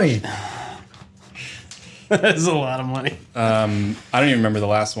much money. That's a lot of money. I don't even remember the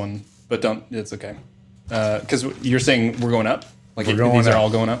last one, but it's okay. Because you're saying we're going up? Like We're going these are up. all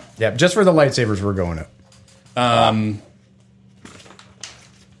going up? Yep, just for the lightsabers, we're going up.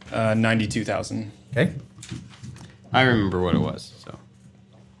 92,000. Okay. I remember what it was. So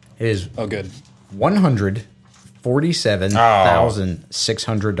It is Oh, good.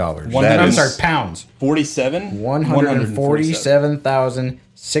 $147,600. That I'm is- sorry, pounds. 47?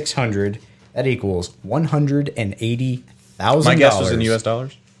 147,600. That equals $180,000. My guess was in U.S.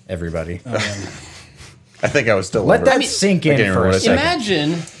 dollars. Everybody, I think I was still let over. that sink in can't even for a remember what I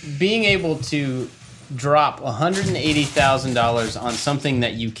second. imagine being able to drop $180,000 on something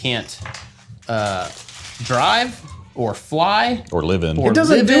that you can't drive or fly. Or live in. It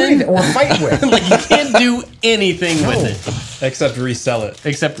doesn't live do in. anything or fight with. Like you can't do anything with it Except resell it.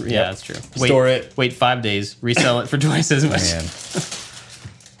 except that's true. Store it. Wait 5 days, resell it for twice as much. Man.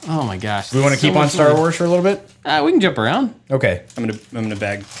 Oh my gosh! We want to keep on Star Wars for a little bit? We can jump around. Okay, I'm gonna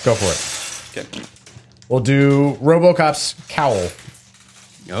bag. go for it. Okay. We'll do RoboCop's cowl.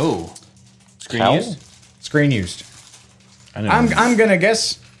 Oh, screen Cowl? use? Screen used. I know. I'm gonna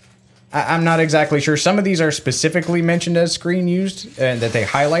guess. I'm not exactly sure. Some of these are specifically mentioned as screen used and that they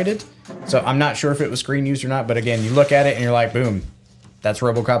highlighted. So I'm not sure if it was screen used or not. But again, you look at it and you're like, boom, that's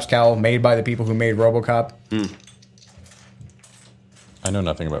RoboCop's cowl, made by the people who made RoboCop. I know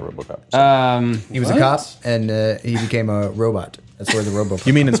nothing about RoboCop. He was a cop and he became a robot. That's where the RoboCop.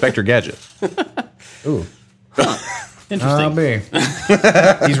 You mean Inspector Gadget? Ooh, Interesting. be.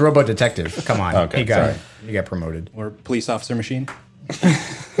 He's Robo Detective. Come on, Okay, sorry. he got promoted. Or police officer machine.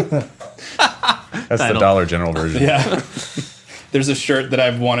 That's the Dollar General version. Yeah. There's a shirt that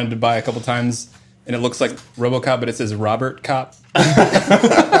I've wanted to buy a couple times, and it looks like RoboCop, but it says Robert Cop.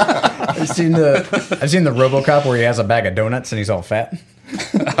 I've seen the RoboCop where he has a bag of donuts and he's all fat.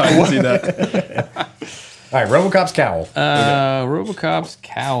 I didn't see that. All right, RoboCop's cowl. RoboCop's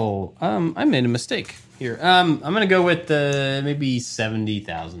cowl. I made a mistake here. I'm gonna go with maybe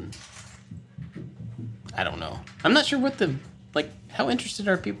 70,000. I don't know. I'm not sure what how interested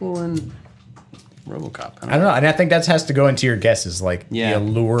are people in RoboCop? I don't know, and I think that has to go into your guesses, like Yeah. the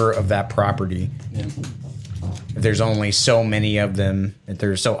allure of that property. Yeah. If there's only so many of them, if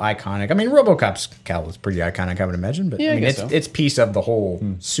they're so iconic. I mean, RoboCop's cowl is pretty iconic, I would imagine, but Yeah, I I mean, guess it's so. it's piece of the whole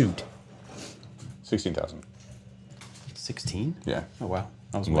suit. 16,000. 16? Yeah. Oh wow,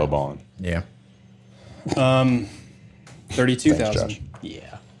 I was Low balling. Yeah, 32,000. Thanks, Josh.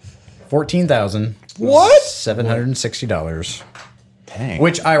 Yeah. $14,760, Dang.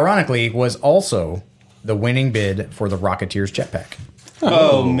 which ironically was also the winning bid for the Rocketeer's jetpack,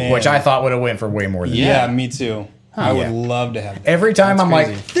 Oh, man. which I thought would have went for way more than that. Yeah, me too. I would Yeah. love to have that. Every time That's I'm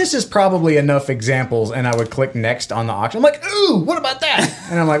crazy. like, this is probably enough examples, and I would click next on the auction. I'm like, ooh, what about that?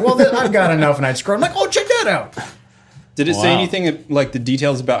 And I'm like, well, I've got enough, and I'd scroll. I'm like, oh, check that out. Did it say Wow. anything like the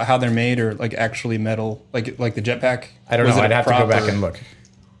details about how they're made or like actually metal, like the jetpack? I don't Was know. it I'd a have to go prop back or- and look.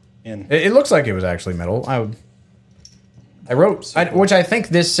 in? It looks like it was actually metal. I wrote, which I think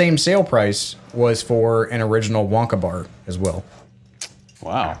this same sale price was for an original Wonka bar as well.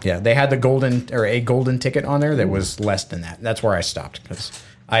 Wow. Yeah, they had a golden ticket on there that was less than that. That's where I stopped because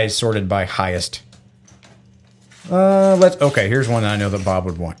I sorted by highest. Here's one that I know that Bob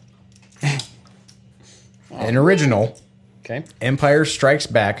would want. An original Okay. Empire Strikes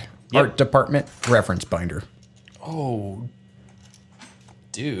Back art department reference binder. Oh,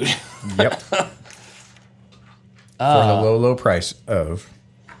 dude. Yep. For the low price of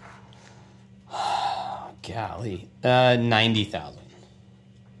Golly. 90,000.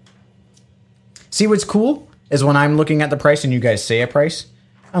 See, what's cool is when I'm looking at the price and you guys say a price,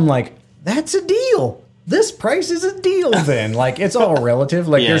 I'm like, that's a deal. This price is a deal then. Like, it's all relative.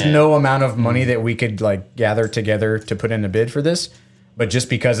 Like, there's Yeah. no amount of money that we could, like, gather together to put in a bid for this. But just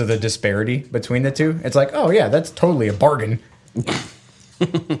because of the disparity between the two, it's like, oh, yeah, that's totally a bargain. What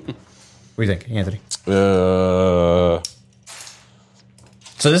do you think, Anthony? So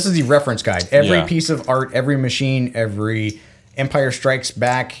this is the reference guide. Every Yeah. piece of art, every machine, every Empire Strikes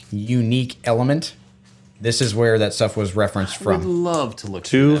Back unique element. This is where that stuff was referenced I would from. love to look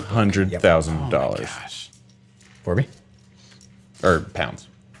through that. $200,000 Gosh. For me? or pounds.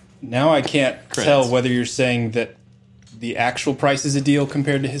 Now I can't Credits. tell whether you're saying that the actual price is a deal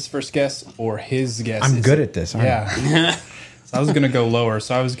compared to his first guess or his guess. I'm is good at this. Aren't I? Yeah. So I was going to go lower.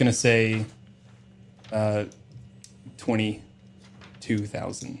 So I was going to say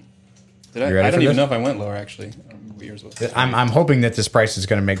 22,000. Did I? You ready I don't for even this? know if I went lower, actually. I don't remember what yours was. I'm hoping that this price is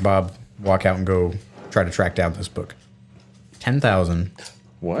going to make Bob walk out and go try to track down this book. 10,000.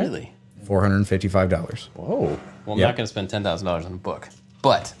 What? Really? $455. Whoa. Well, I'm Yep. not going to spend $10,000 on a book,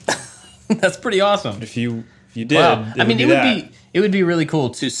 but that's pretty awesome. If you did, Wow. I mean, that. it would be really cool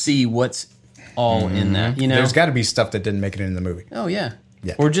to see what's all in that. You know, There's got to be stuff that didn't make it in the movie. oh yeah.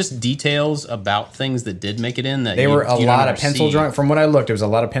 Yeah. Or just details about things that did make it in that They were a you don't lot ever of pencil see. drawing. From what I looked, it was a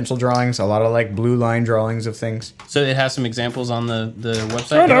lot of pencil drawings, a lot of like blue line drawings of things. So it has some examples on the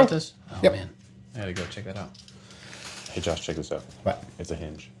website about this. Oh Yep. man, I gotta go check that out. Hey, Josh, check this out. What? It's a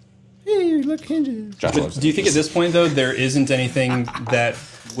hinge. Hey, look, hinges. Josh But loves do you think at hinges. this point though there isn't anything that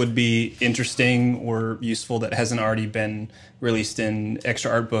would be interesting or useful that hasn't already been released in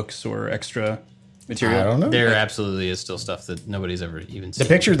extra art books or extra material? I don't know. There absolutely is still stuff that nobody's ever even seen. The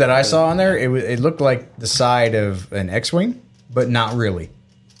picture that I saw on there, it looked like the side of an X-wing, but not really.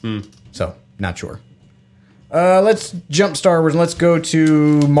 So, not sure. Let's jump Star Wars and let's go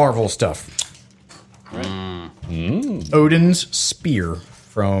to Marvel stuff. Odin's Spear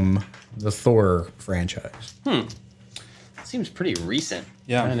from the Thor franchise. Seems pretty recent.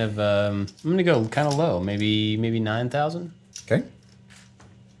 Yeah. Kind of. I'm gonna go kind of low. Maybe 9,000. Okay.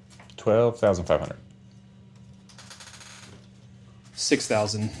 12,500.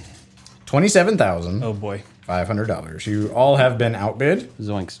 6,000. $27,500. Oh boy. You all have been outbid.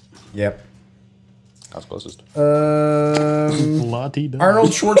 Zoinks. Yep. I was closest. Arnold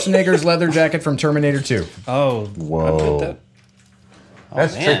Schwarzenegger's leather jacket from Terminator 2. Oh, Whoa. I bet that.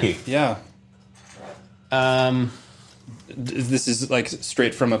 That's man. tricky. Yeah. This is like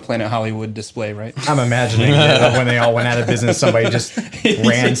straight from a Planet Hollywood display, right? I'm imagining that when they all went out of business, somebody just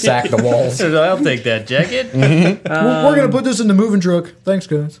ransacked the walls. I'll take that jacket. We're going to put this in the moving truck. Thanks,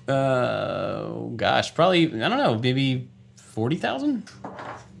 guys. Gosh, probably I don't know, maybe 40,000.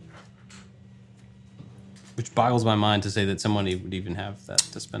 Which boggles my mind to say that somebody would even have that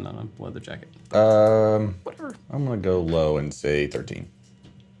to spend on a leather jacket. Whatever. I'm going to go low and say 13.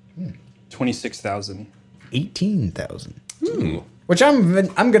 26,000. 18,000. Which I'm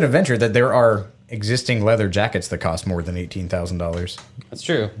going to venture that there are existing leather jackets that cost more than $18,000. That's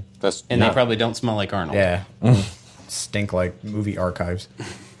true. That's And they probably don't smell like Arnold. Yeah. Stink like movie archives. All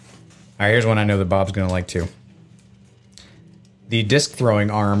right, here's one I know that Bob's going to like too. The disc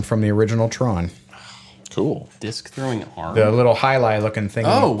throwing arm from the original Tron. cool. Disc throwing arm. The little highlight looking thing.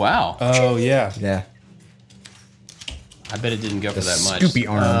 Oh wow. Oh, yeah. Yeah. I bet it didn't go for The that much. Scoopy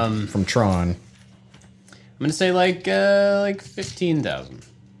arm from Tron. I'm gonna say like 15,000.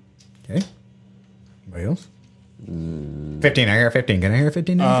 Okay. Anybody else? 15. I hear 15. Can I hear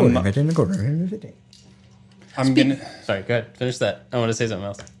 15 and a quarter? 15 and a quarter. 15. I'm gonna Sorry, go ahead. Finish that. I want to say something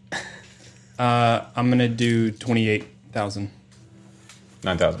else. I'm gonna do 28,000.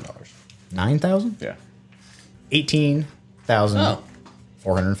 $9,000. 9,000? Yeah.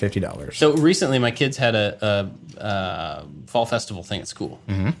 $18,450. So recently, my kids had a fall festival thing at school,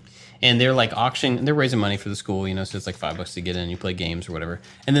 and they're like auctioning. They're raising money for the school, you know. So it's like $5 to get in. You play games or whatever,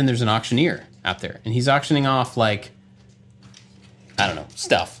 and then there's an auctioneer out there, and he's auctioning off like I don't know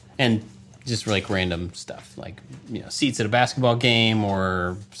stuff and just like random stuff, like seats at a basketball game,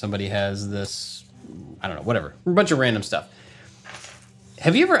 or somebody has this I don't know whatever, a bunch of random stuff.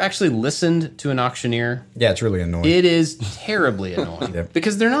 Have you ever actually listened to an auctioneer? Yeah, it's really annoying. It is terribly annoying Yep.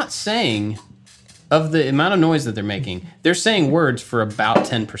 because they're not saying, of the amount of noise that they're making, they're saying words for about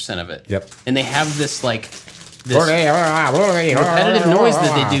 10% of it. Yep. And they have this repetitive noise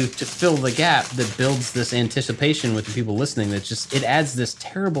that they do to fill the gap that builds this anticipation with the people listening. That just it adds this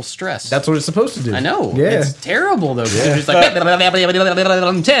terrible stress. That's what it's supposed to do. I know. Yeah. It's terrible though. They're just like 10. I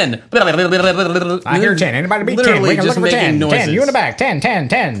hear 10. Anybody beat 10? Literally We can just look for 10. making 10. You in the noises. back. 10, 10,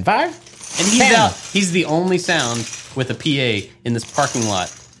 10. 5? And he's 10. out. He's the only sound with a PA in this parking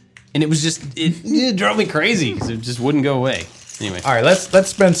lot, and it was just it drove me crazy because it just wouldn't go away. Anyway, All right, let's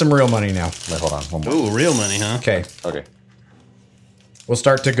spend some real money now. Wait, hold on. One more. ooh, real money, huh? Okay. Okay. We'll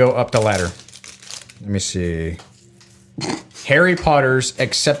start to go up the ladder. Let me see. Harry Potter's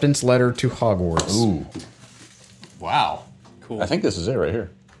acceptance letter to Hogwarts. Ooh. Wow, Cool. I think this is it right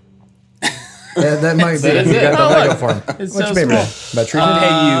here. Yeah, that might be. is You it. got the Oh, Lego look. form. It's What's so your favorite? small. About treat?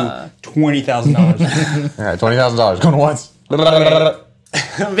 I'll pay you $20,000. All right, $20,000. Going once.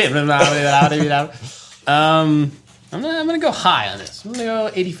 I'm gonna go high on this. I'm gonna go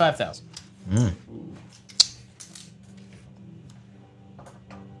 85,000.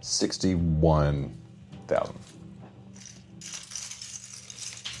 61,000.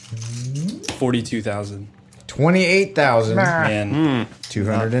 42,000. 28,290.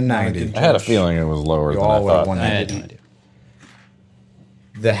 Man. I had a feeling it was lower You than I all would have thought. won I that. had no idea.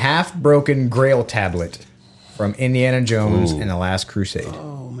 The half-broken Grail tablet from Indiana Jones and the Last Crusade.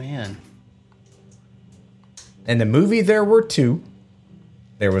 Oh man, In the movie, there were 2,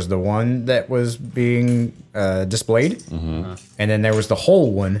 There was the one that was being displayed, and then there was the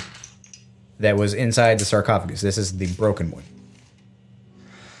whole one that was inside the sarcophagus. This is the broken one.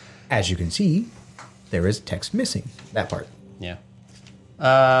 As you can see, there is text missing. That part. Yeah.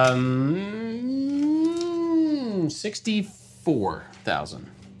 64,000.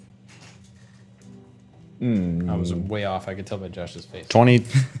 I was way off. I could tell by Josh's face.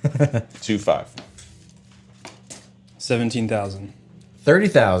 22.5. 17,000.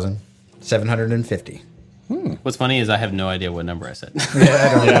 30,750. What's funny is I have no idea what number I said.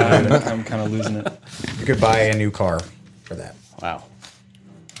 Yeah, I'm kind of losing it. You could buy a new car for that. Wow.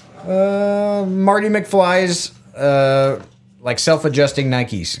 Marty McFly's like self-adjusting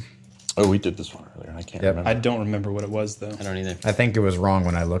Nikes. Oh, we did this one earlier. I can't Yep. remember. I don't remember what it was, though. I don't either. I think it was wrong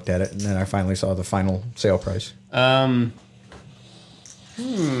when I looked at it, and then I finally saw the final sale price. Um.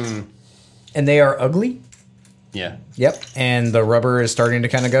 And they are ugly. Yeah. Yep. And the rubber is starting to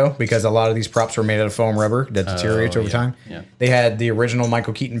kind of go because a lot of these props were made out of foam rubber that deteriorates over yeah, time. yeah. They had the original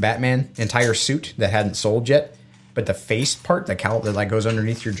Michael Keaton Batman entire suit that hadn't sold yet, but the face part, the cowl that like goes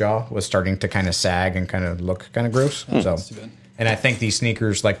underneath your jaw, was starting to kind of sag and kind of look kind of gross. So, That's too bad. and I think these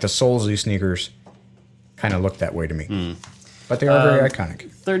sneakers, like the soles of these sneakers, kind of look that way to me. But they are very iconic.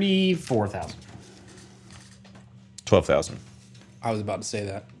 34,000. 12,000. I was about to say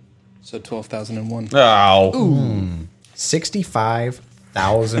that. So 12,001. Oh.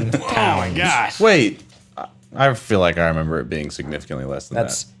 65,000 pounds. Gosh. Wait. I feel like I remember it being significantly less than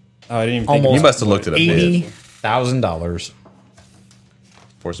That's that. Oh, I didn't even think almost You must have looked at a bit $80,000.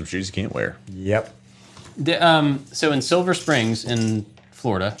 for some shoes you can't wear. Yep. So in Silver Springs in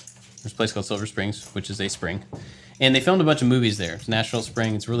Florida, there's a place called Silver Springs, which is a spring. And they filmed a bunch of movies there. It's Natural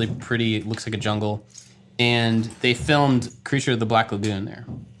Spring. It's really pretty. It looks like a jungle. And they filmed Creature of the Black Lagoon there.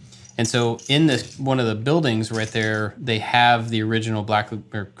 And so in this one of the buildings right there, they have the original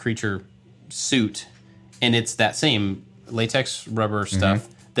creature suit, and it's that same latex rubber stuff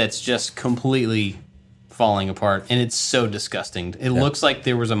that's just completely falling apart, and it's so disgusting. It looks like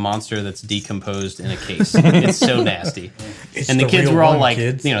there was a monster that's decomposed in a case. It's so nasty. And the the kids real were all one, like,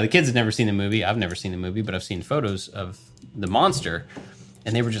 kids. the kids had never seen the movie. I've never seen the movie, but I've seen photos of the monster,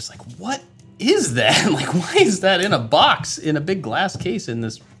 and they were just like, "What is that? Like, why is that in a box in a big glass case in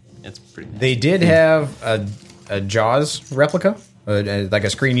this?" It's pretty nasty. They did have a Jaws replica, like a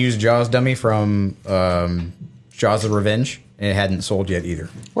screen-used Jaws dummy from Jaws of Revenge. And it hadn't sold yet either.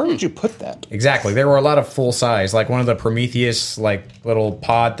 Where would you put that? Exactly. There were a lot of full size, like one of the Prometheus like little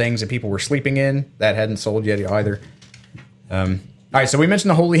pod things that people were sleeping in. That hadn't sold yet either. All right, so we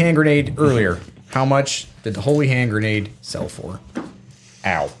mentioned the Holy Hand Grenade earlier. How much did the Holy Hand Grenade sell for?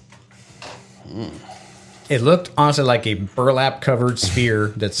 Ow. It looked honestly like a burlap-covered sphere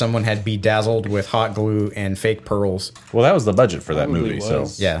that someone had bedazzled with hot glue and fake pearls. Well, that was the budget for that Probably movie, so.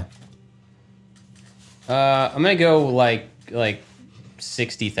 was. Yeah. I'm gonna go like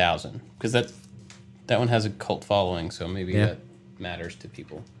 60,000 because that one has a cult following, so maybe Yeah. that matters to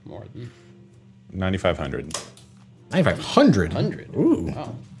people more than 9,500. 9,500. 100. Ooh.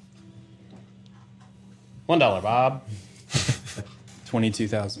 Wow. $1, Bob.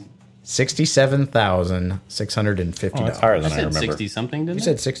 22,000. $67,650. Oh, that's higher I than I said remember. 60 something, didn't You I?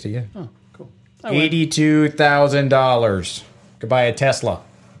 said 60, yeah. Oh, cool. I win. $82,000. Could buy a Tesla.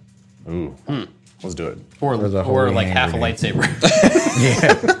 Ooh. Let's do it. Or the Holy like Hand half a Grenade. lightsaber.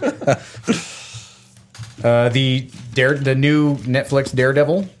 The new Netflix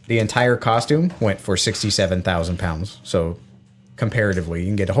Daredevil, the entire costume went for 67,000 pounds. So comparatively, you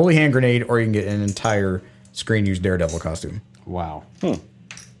can get a Holy Hand Grenade or you can get an entire screen-used Daredevil costume. Wow.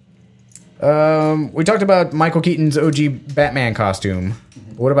 We talked about Michael Keaton's OG Batman costume.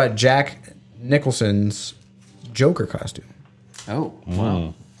 What about Jack Nicholson's Joker costume? Oh,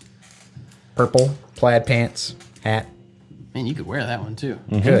 wow. Purple, plaid pants, hat. Man, you could wear that one too.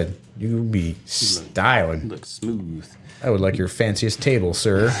 Good. You'd be styling. Looks smooth. I would like your fanciest table,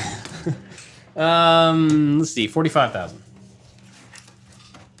 sir. Let's see, 45,000.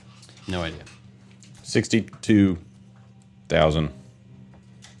 No idea. 62,000.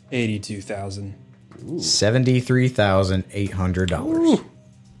 82,000. $73,800.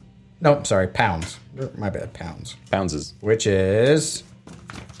 Nope, sorry, pounds. My bad, pounds. Pounds is. Which is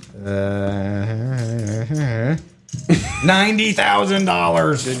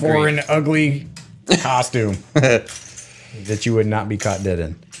 $90,000 for an ugly costume that you would not be caught dead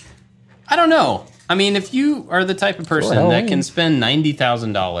in. I don't know. I mean, if you are the type of person that can spend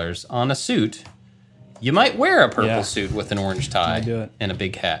 $90,000 on a suit, you might wear a purple Yeah. suit with an orange tie Might do it. and a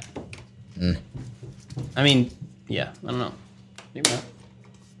big hat. I mean, yeah, I don't know. Maybe not.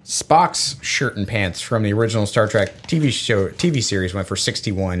 Spock's shirt and pants from the original Star Trek TV series went for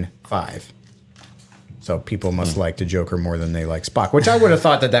 $61.5. So people must like the Joker more than they like Spock, which I would have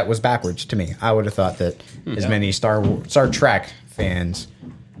thought that was backwards to me. I would have thought that as many Star Trek fans.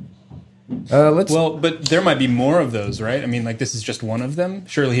 Well, but there might be more of those, right? I mean, like this is just one of them.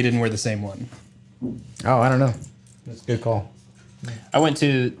 Surely he didn't wear the same one. Oh, I don't know. That's a good call. I went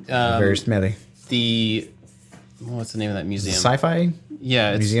to Very smelly. what's the name of that museum? Sci-fi?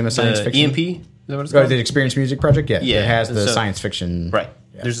 Yeah, it's Museum of Science the Fiction? EMP. Is that what it's Oh, called? the Experience Music Project? Yeah. Yeah, It has the so- science fiction. Right.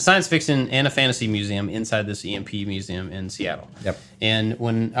 Yeah. There's a science fiction and a fantasy museum inside this EMP museum in Seattle. Yep. And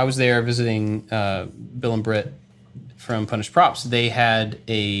when I was there visiting Bill and Britt from Punished Props, they had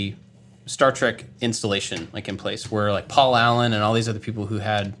a Star Trek installation like in place where like Paul Allen and all these other people who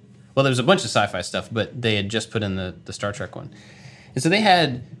had, well, there was a bunch of sci-fi stuff, but they had just put in the Star Trek one. And so they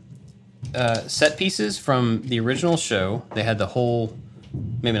had set pieces from the original show. They had the whole,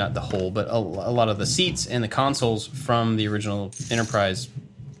 maybe not the whole, but a lot of the seats and the consoles from the original Enterprise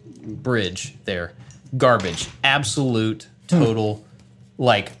bridge there. Garbage. Absolute, total,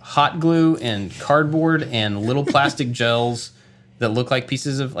 like hot glue and cardboard and little plastic gels that look like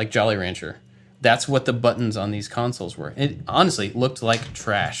pieces of like Jolly Rancher. That's what the buttons on these consoles were. It honestly looked like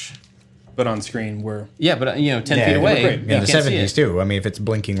trash. But on screen, we're Yeah, but 10 Yeah, feet they look away, great. you In the can't see 70s, it. too. I mean, if it's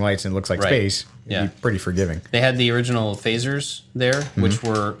blinking lights and it looks like Right. space, it'd Yeah. be pretty forgiving. They had the original phasers there, which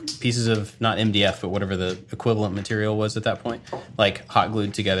were pieces of not MDF, but whatever the equivalent material was at that point, like hot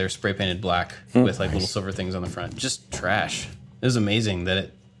glued together, spray painted black with like little silver things on the front. Just trash. It was amazing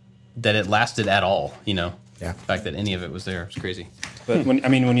that it lasted at all. Yeah. The fact that any of it was there was crazy. But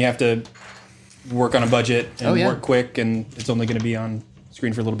when you have to work on a budget and Oh, yeah. work quick, and it's only going to be on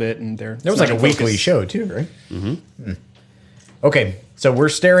screen for a little bit, and they're It was like a weekly show, too, right? Mm-hmm. Okay, so we're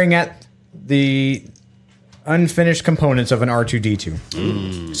staring at the unfinished components of an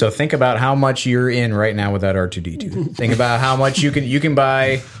R2-D2. So think about how much you're in right now with that R2-D2. Think about how much you can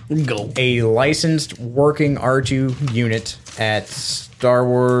buy Go. a licensed working R2 unit at Star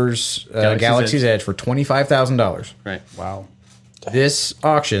Wars Galaxy's Edge for $25,000. Right. Wow. This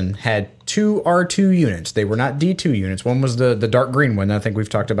auction had 2 R2 units. They were not D2 units. One was the dark green one that I think we've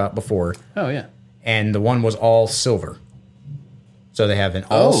talked about before, Oh yeah. and the one was all silver. So they have an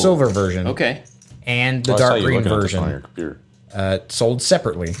all silver version Okay. and the I saw dark you green looking at this on your version computer. sold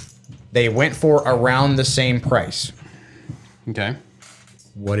separately. They went for around the same price. Okay.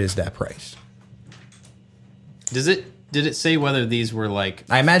 What is that price? Did it say whether these were like,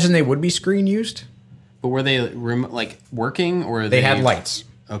 I imagine they would be screen used. but were they like working or They had lights.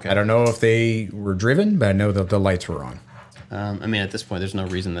 Okay. I don't know if they were driven, but I know that the lights were on. I mean, at this point, there's no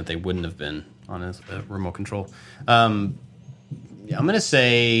reason that they wouldn't have been on a remote control. Yeah, I'm gonna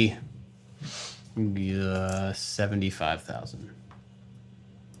say 75,000.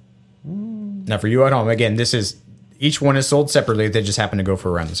 Now, for you at home, again, each one is sold separately. They just happen to go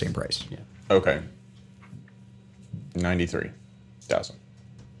for around the same price. Yeah. Okay. 93,000.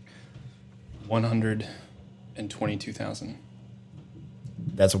 122,000.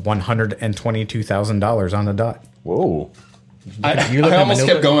 That's $122,000 on the dot. Whoa. You look I at almost Manila-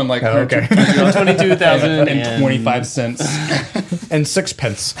 kept going like Oh, okay. 22,000 and 25 cents. And 6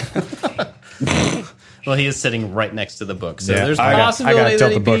 pence. Well, he is sitting right next to the book, so Yeah, there's a I got- possibility I gotta that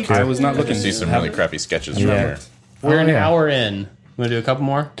tilt he the book peeked. here. I was not looking I see some really crappy sketches from Yeah. here. We're an yeah. hour in. Want to do a couple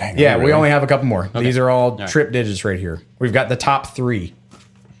more? Dang, Yeah, really? we only have a couple more. These are all right. trip digits right here. We've got the top 3.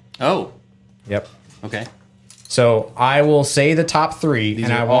 Oh, Yep. okay. So I will say the top 3, These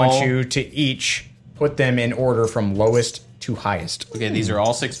and I are want all- you to each put them in order from lowest to highest. Okay, these are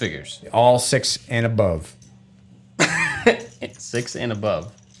all 6 figures. All 6 and above. 6 and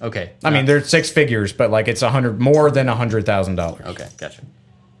above. Okay. I mean, they're 6 figures, but like it's more than $100,000. Okay, gotcha.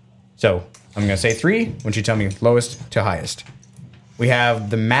 So I'm going to say 3. Why don't you tell me lowest to highest? We have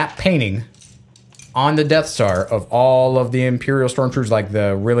the matte painting on the Death Star of all of the Imperial Stormtroopers, like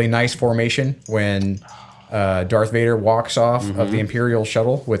the really nice formation when Darth Vader walks off of the Imperial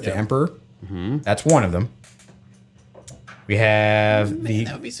shuttle with the Emperor. That's one of them. We have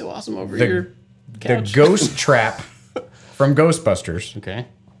That would be so awesome over the- your the couch. Ghost Trap from Ghostbusters Okay.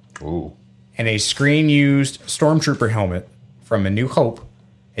 Ooh. and a screen-used Stormtrooper helmet from A New Hope.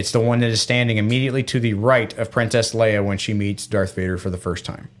 It's the one that is standing immediately to the right of Princess Leia when she meets Darth Vader for the first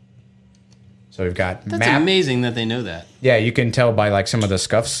time. So we've got That's map. amazing that they know that. Yeah, you can tell by like some of the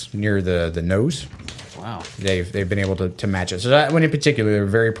scuffs near the nose. Wow. They've been able to match it. So that one in particular, they're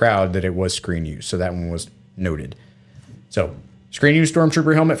very proud that it was screen used. So that one was noted. So screen used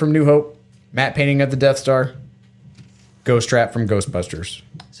Stormtrooper helmet from New Hope, matte painting of the Death Star, Ghost Trap from Ghostbusters.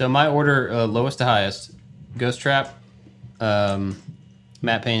 So my order, lowest to highest: Ghost Trap,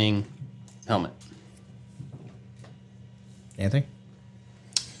 matte painting, helmet. Anthony?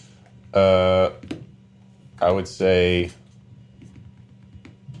 I would say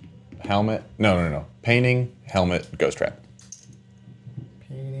helmet. No. Painting, helmet, ghost trap.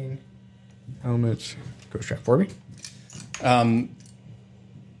 Painting, helmets, ghost trap. Forby?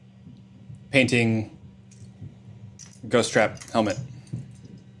 Painting, ghost trap, helmet.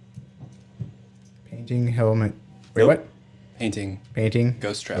 Painting, helmet. Wait, Nope. what? Painting, Painting,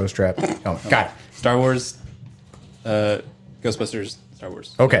 ghost trap. ghost trap, helmet. Got it. Star Wars, Ghostbusters, Star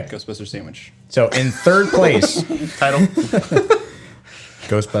Wars. Okay. Ghostbusters sandwich. So in third place, Title?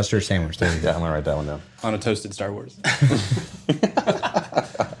 Ghostbuster sandwich. There you go. Yeah, I'm gonna write that one down. On a toasted Star Wars.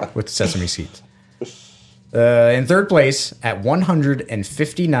 With sesame seeds. In third place at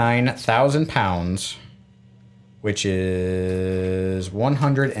 159,000 pounds, which is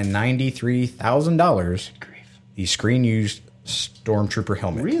 $193,000. The screen used Stormtrooper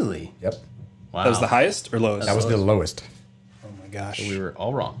helmet. Really? Yep. Wow. That was the highest or lowest? That was the lowest. Oh my gosh. We were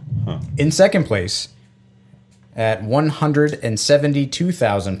all wrong. In second place at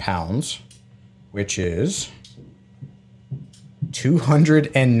 172,000 pounds, which is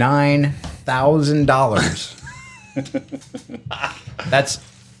 $209,000. That's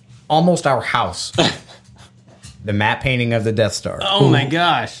almost our house. The matte painting of the Death Star, Oh my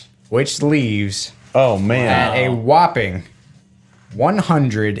gosh. which leaves Oh man. at a whopping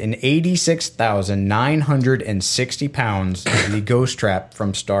 186,960 pounds the ghost trap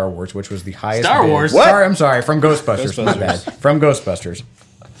from Star Wars, which was the highest Star bid. Wars? What? I'm sorry, from Ghostbusters. My bad. From Ghostbusters.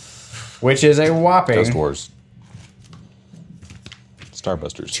 Which is a whopping Ghost Wars.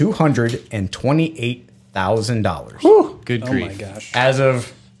 Starbusters. $228,000. Good Oh grief. my gosh. As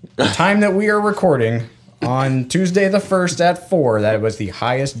of the time that we are recording, on Tuesday the 1st at 4, that was the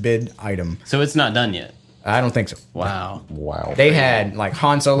highest bid item. So it's not done yet. I don't think so. Wow. Wow. They had like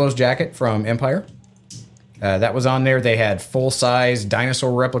Han Solo's jacket from Empire. That was on there. They had full-size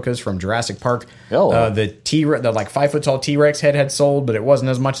dinosaur replicas from Jurassic Park. Oh. The like 5 foot tall T-Rex head had sold, but it wasn't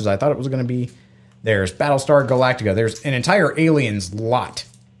as much as I thought it was going to be. There's Battlestar Galactica. There's an entire Aliens lot,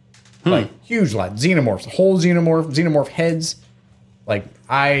 like huge lot. Xenomorphs, whole xenomorph heads. Like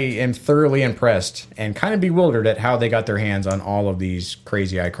I am thoroughly impressed and kind of bewildered at how they got their hands on all of these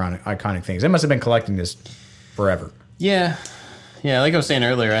crazy iconic things. They must have been collecting this forever. Yeah. Yeah, like I was saying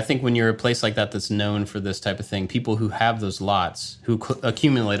earlier, I think when you're a place like that that's known for this type of thing, people who have those lots, who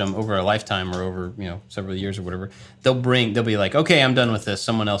accumulate them over a lifetime or over, several years or whatever, they'll be like, okay, I'm done with this.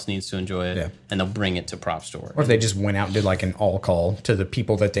 Someone else needs to enjoy it. Yeah. And they'll bring it to prop store. Or if they just went out and did like an all call to the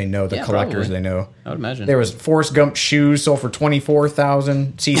people that they know, the Yeah, collectors probably. they know. I would imagine. There was Forrest Gump shoes sold for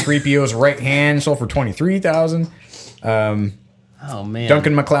 $24,000. C-3PO's right hand sold for $23,000. Oh, man.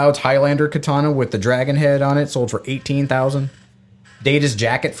 Duncan MacLeod's Highlander katana with the dragon head on it sold for $18,000. Data's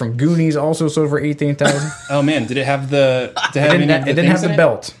jacket from Goonies also sold for $18,000. Oh man, did it have the? It didn't have the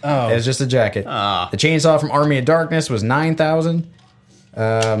belt. Oh. It was just a jacket. The chainsaw from Army of Darkness was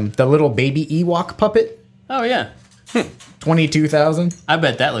 $9,000. The little baby Ewok puppet, Oh, yeah. $22,000. I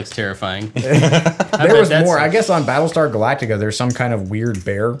bet that looks terrifying. There was more. I guess on Battlestar Galactica, there's some kind of weird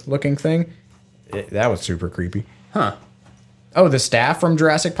bear-looking thing. That was super creepy. Huh. Oh, the staff from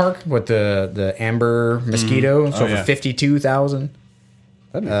Jurassic Park with the amber mosquito, so yeah. for $52,000.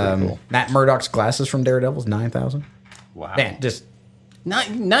 That'd be pretty cool. Matt Murdock's glasses from Daredevil's $9,000. Wow. Man, just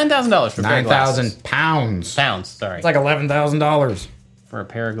 $9,000 for a pair of glasses. 9,000 pounds. Pounds, sorry. It's like $11,000 for a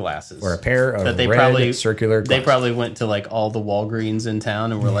pair of glasses. for a pair of that they red probably circular They glasses. probably went to like all the Walgreens in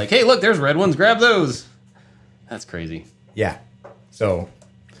town and were like, "Hey, look, there's red ones. Grab those." That's crazy. Yeah. So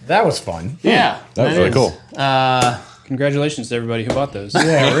that was fun. Yeah, That was really is. cool. Congratulations to everybody who bought those.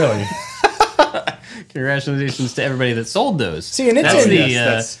 Yeah, really. Congratulations to everybody that sold those. See, and it's That's in- the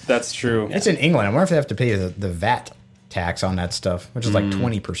Yes, that's true. It's in England. I wonder if they have to pay the VAT tax on that stuff, which is like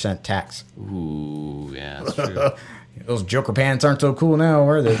 20% tax. ooh, yeah, that's true. Those Joker pants aren't so cool now,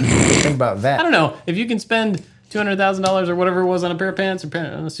 are they? Think about I that. don't know if you can spend $200,000 or whatever it was on a pair of pants or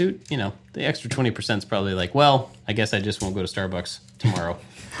on a suit. The extra 20% is probably like, well, I guess I just won't go to Starbucks tomorrow.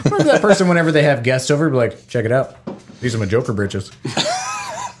 Wonder if that person, whenever they have guests over, be like, check it out. These are my Joker britches.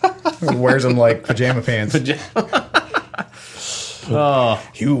 Wears them like pajama pants.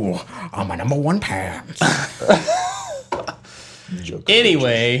 You are my number one pants.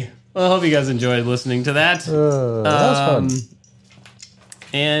 Anyway, well, I hope you guys enjoyed listening to that. That was fun.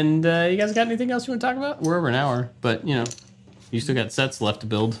 And you guys got anything else you want to talk about? We're over an hour, but you still got sets left to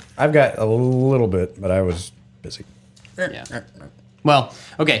build. I've got a little bit, but I was busy. Yeah. Well,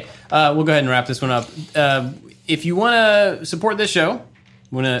 okay. We'll go ahead and wrap this one up. If you want to support this show,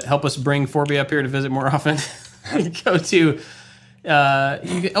 want to help us bring Forby up here to visit more often, go to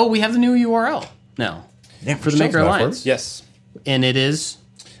we have the new URL now. Yeah, For the Maker Alliance. Yes. And it is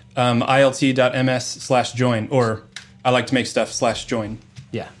ilt.ms/join, or I like to make stuff/join.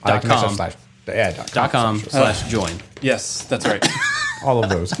 .com/join. Yes, that's right. All of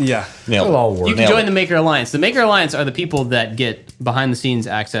those. Yeah. Nailed It'll it. all work. You can join the Maker Alliance. The Maker Alliance are the people that get behind the scenes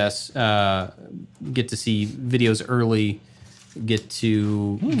access, get to see videos early, get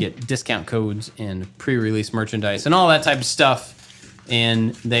to get discount codes and pre-release merchandise and all that type of stuff.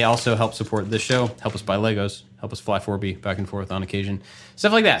 And they also help support this show, help us buy Legos, help us fly 4B back and forth on occasion,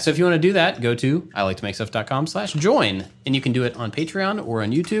 stuff like that. So if you want to do that, go to iliketomakestuff.com/join, and you can do it on Patreon or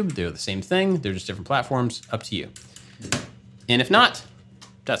on YouTube. They're the same thing. They're just different platforms. Up to you. And if not,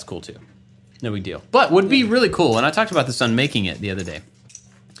 that's cool too. No big deal. But would be really cool, and I talked about this on Making It the other day.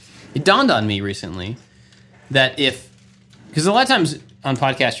 It dawned on me recently that because a lot of times on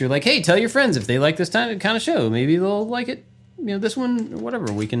podcasts you're like, hey, tell your friends if they like this kind of show. Maybe they'll like it. This one, or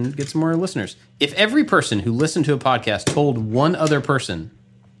whatever, we can get some more listeners. If every person who listened to a podcast told one other person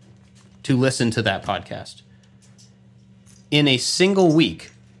to listen to that podcast, in a single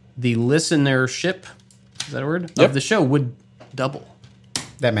week, the listenership, is that a word? Yep. Of the show would double.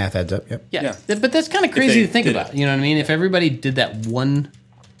 That math adds up. Yep. Yeah. Yeah. But that's kind of crazy they to think did about. it. You know what I mean? If everybody did that one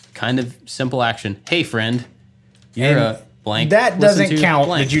kind of simple action, hey, friend, you're And a blank. That listen doesn't to count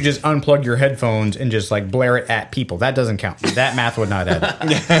blank. that you just unplug your headphones and just like blare it at people. That doesn't count. That math would not add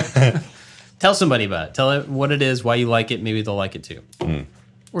up. Tell somebody about it. Tell it what it is, why you like it. Maybe they'll like it too.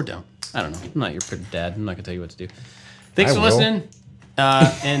 Or don't. I don't know. I'm not your pretty dad. I'm not going to tell you what to do. Thanks I for will. listening.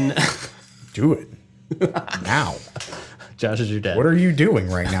 And Do it. Now. Josh is your dad. What are you doing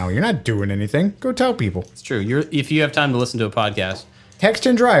right now? You're not doing anything. Go tell people. It's true. If you have time to listen to a podcast, Text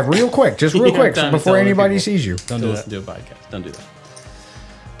and drive real quick. Just real You have quick time to before tell other anybody people. sees you. don't listen to a podcast. Don't do that.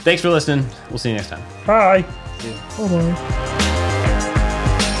 Thanks for listening. We'll see you next time. Bye. Bye-bye.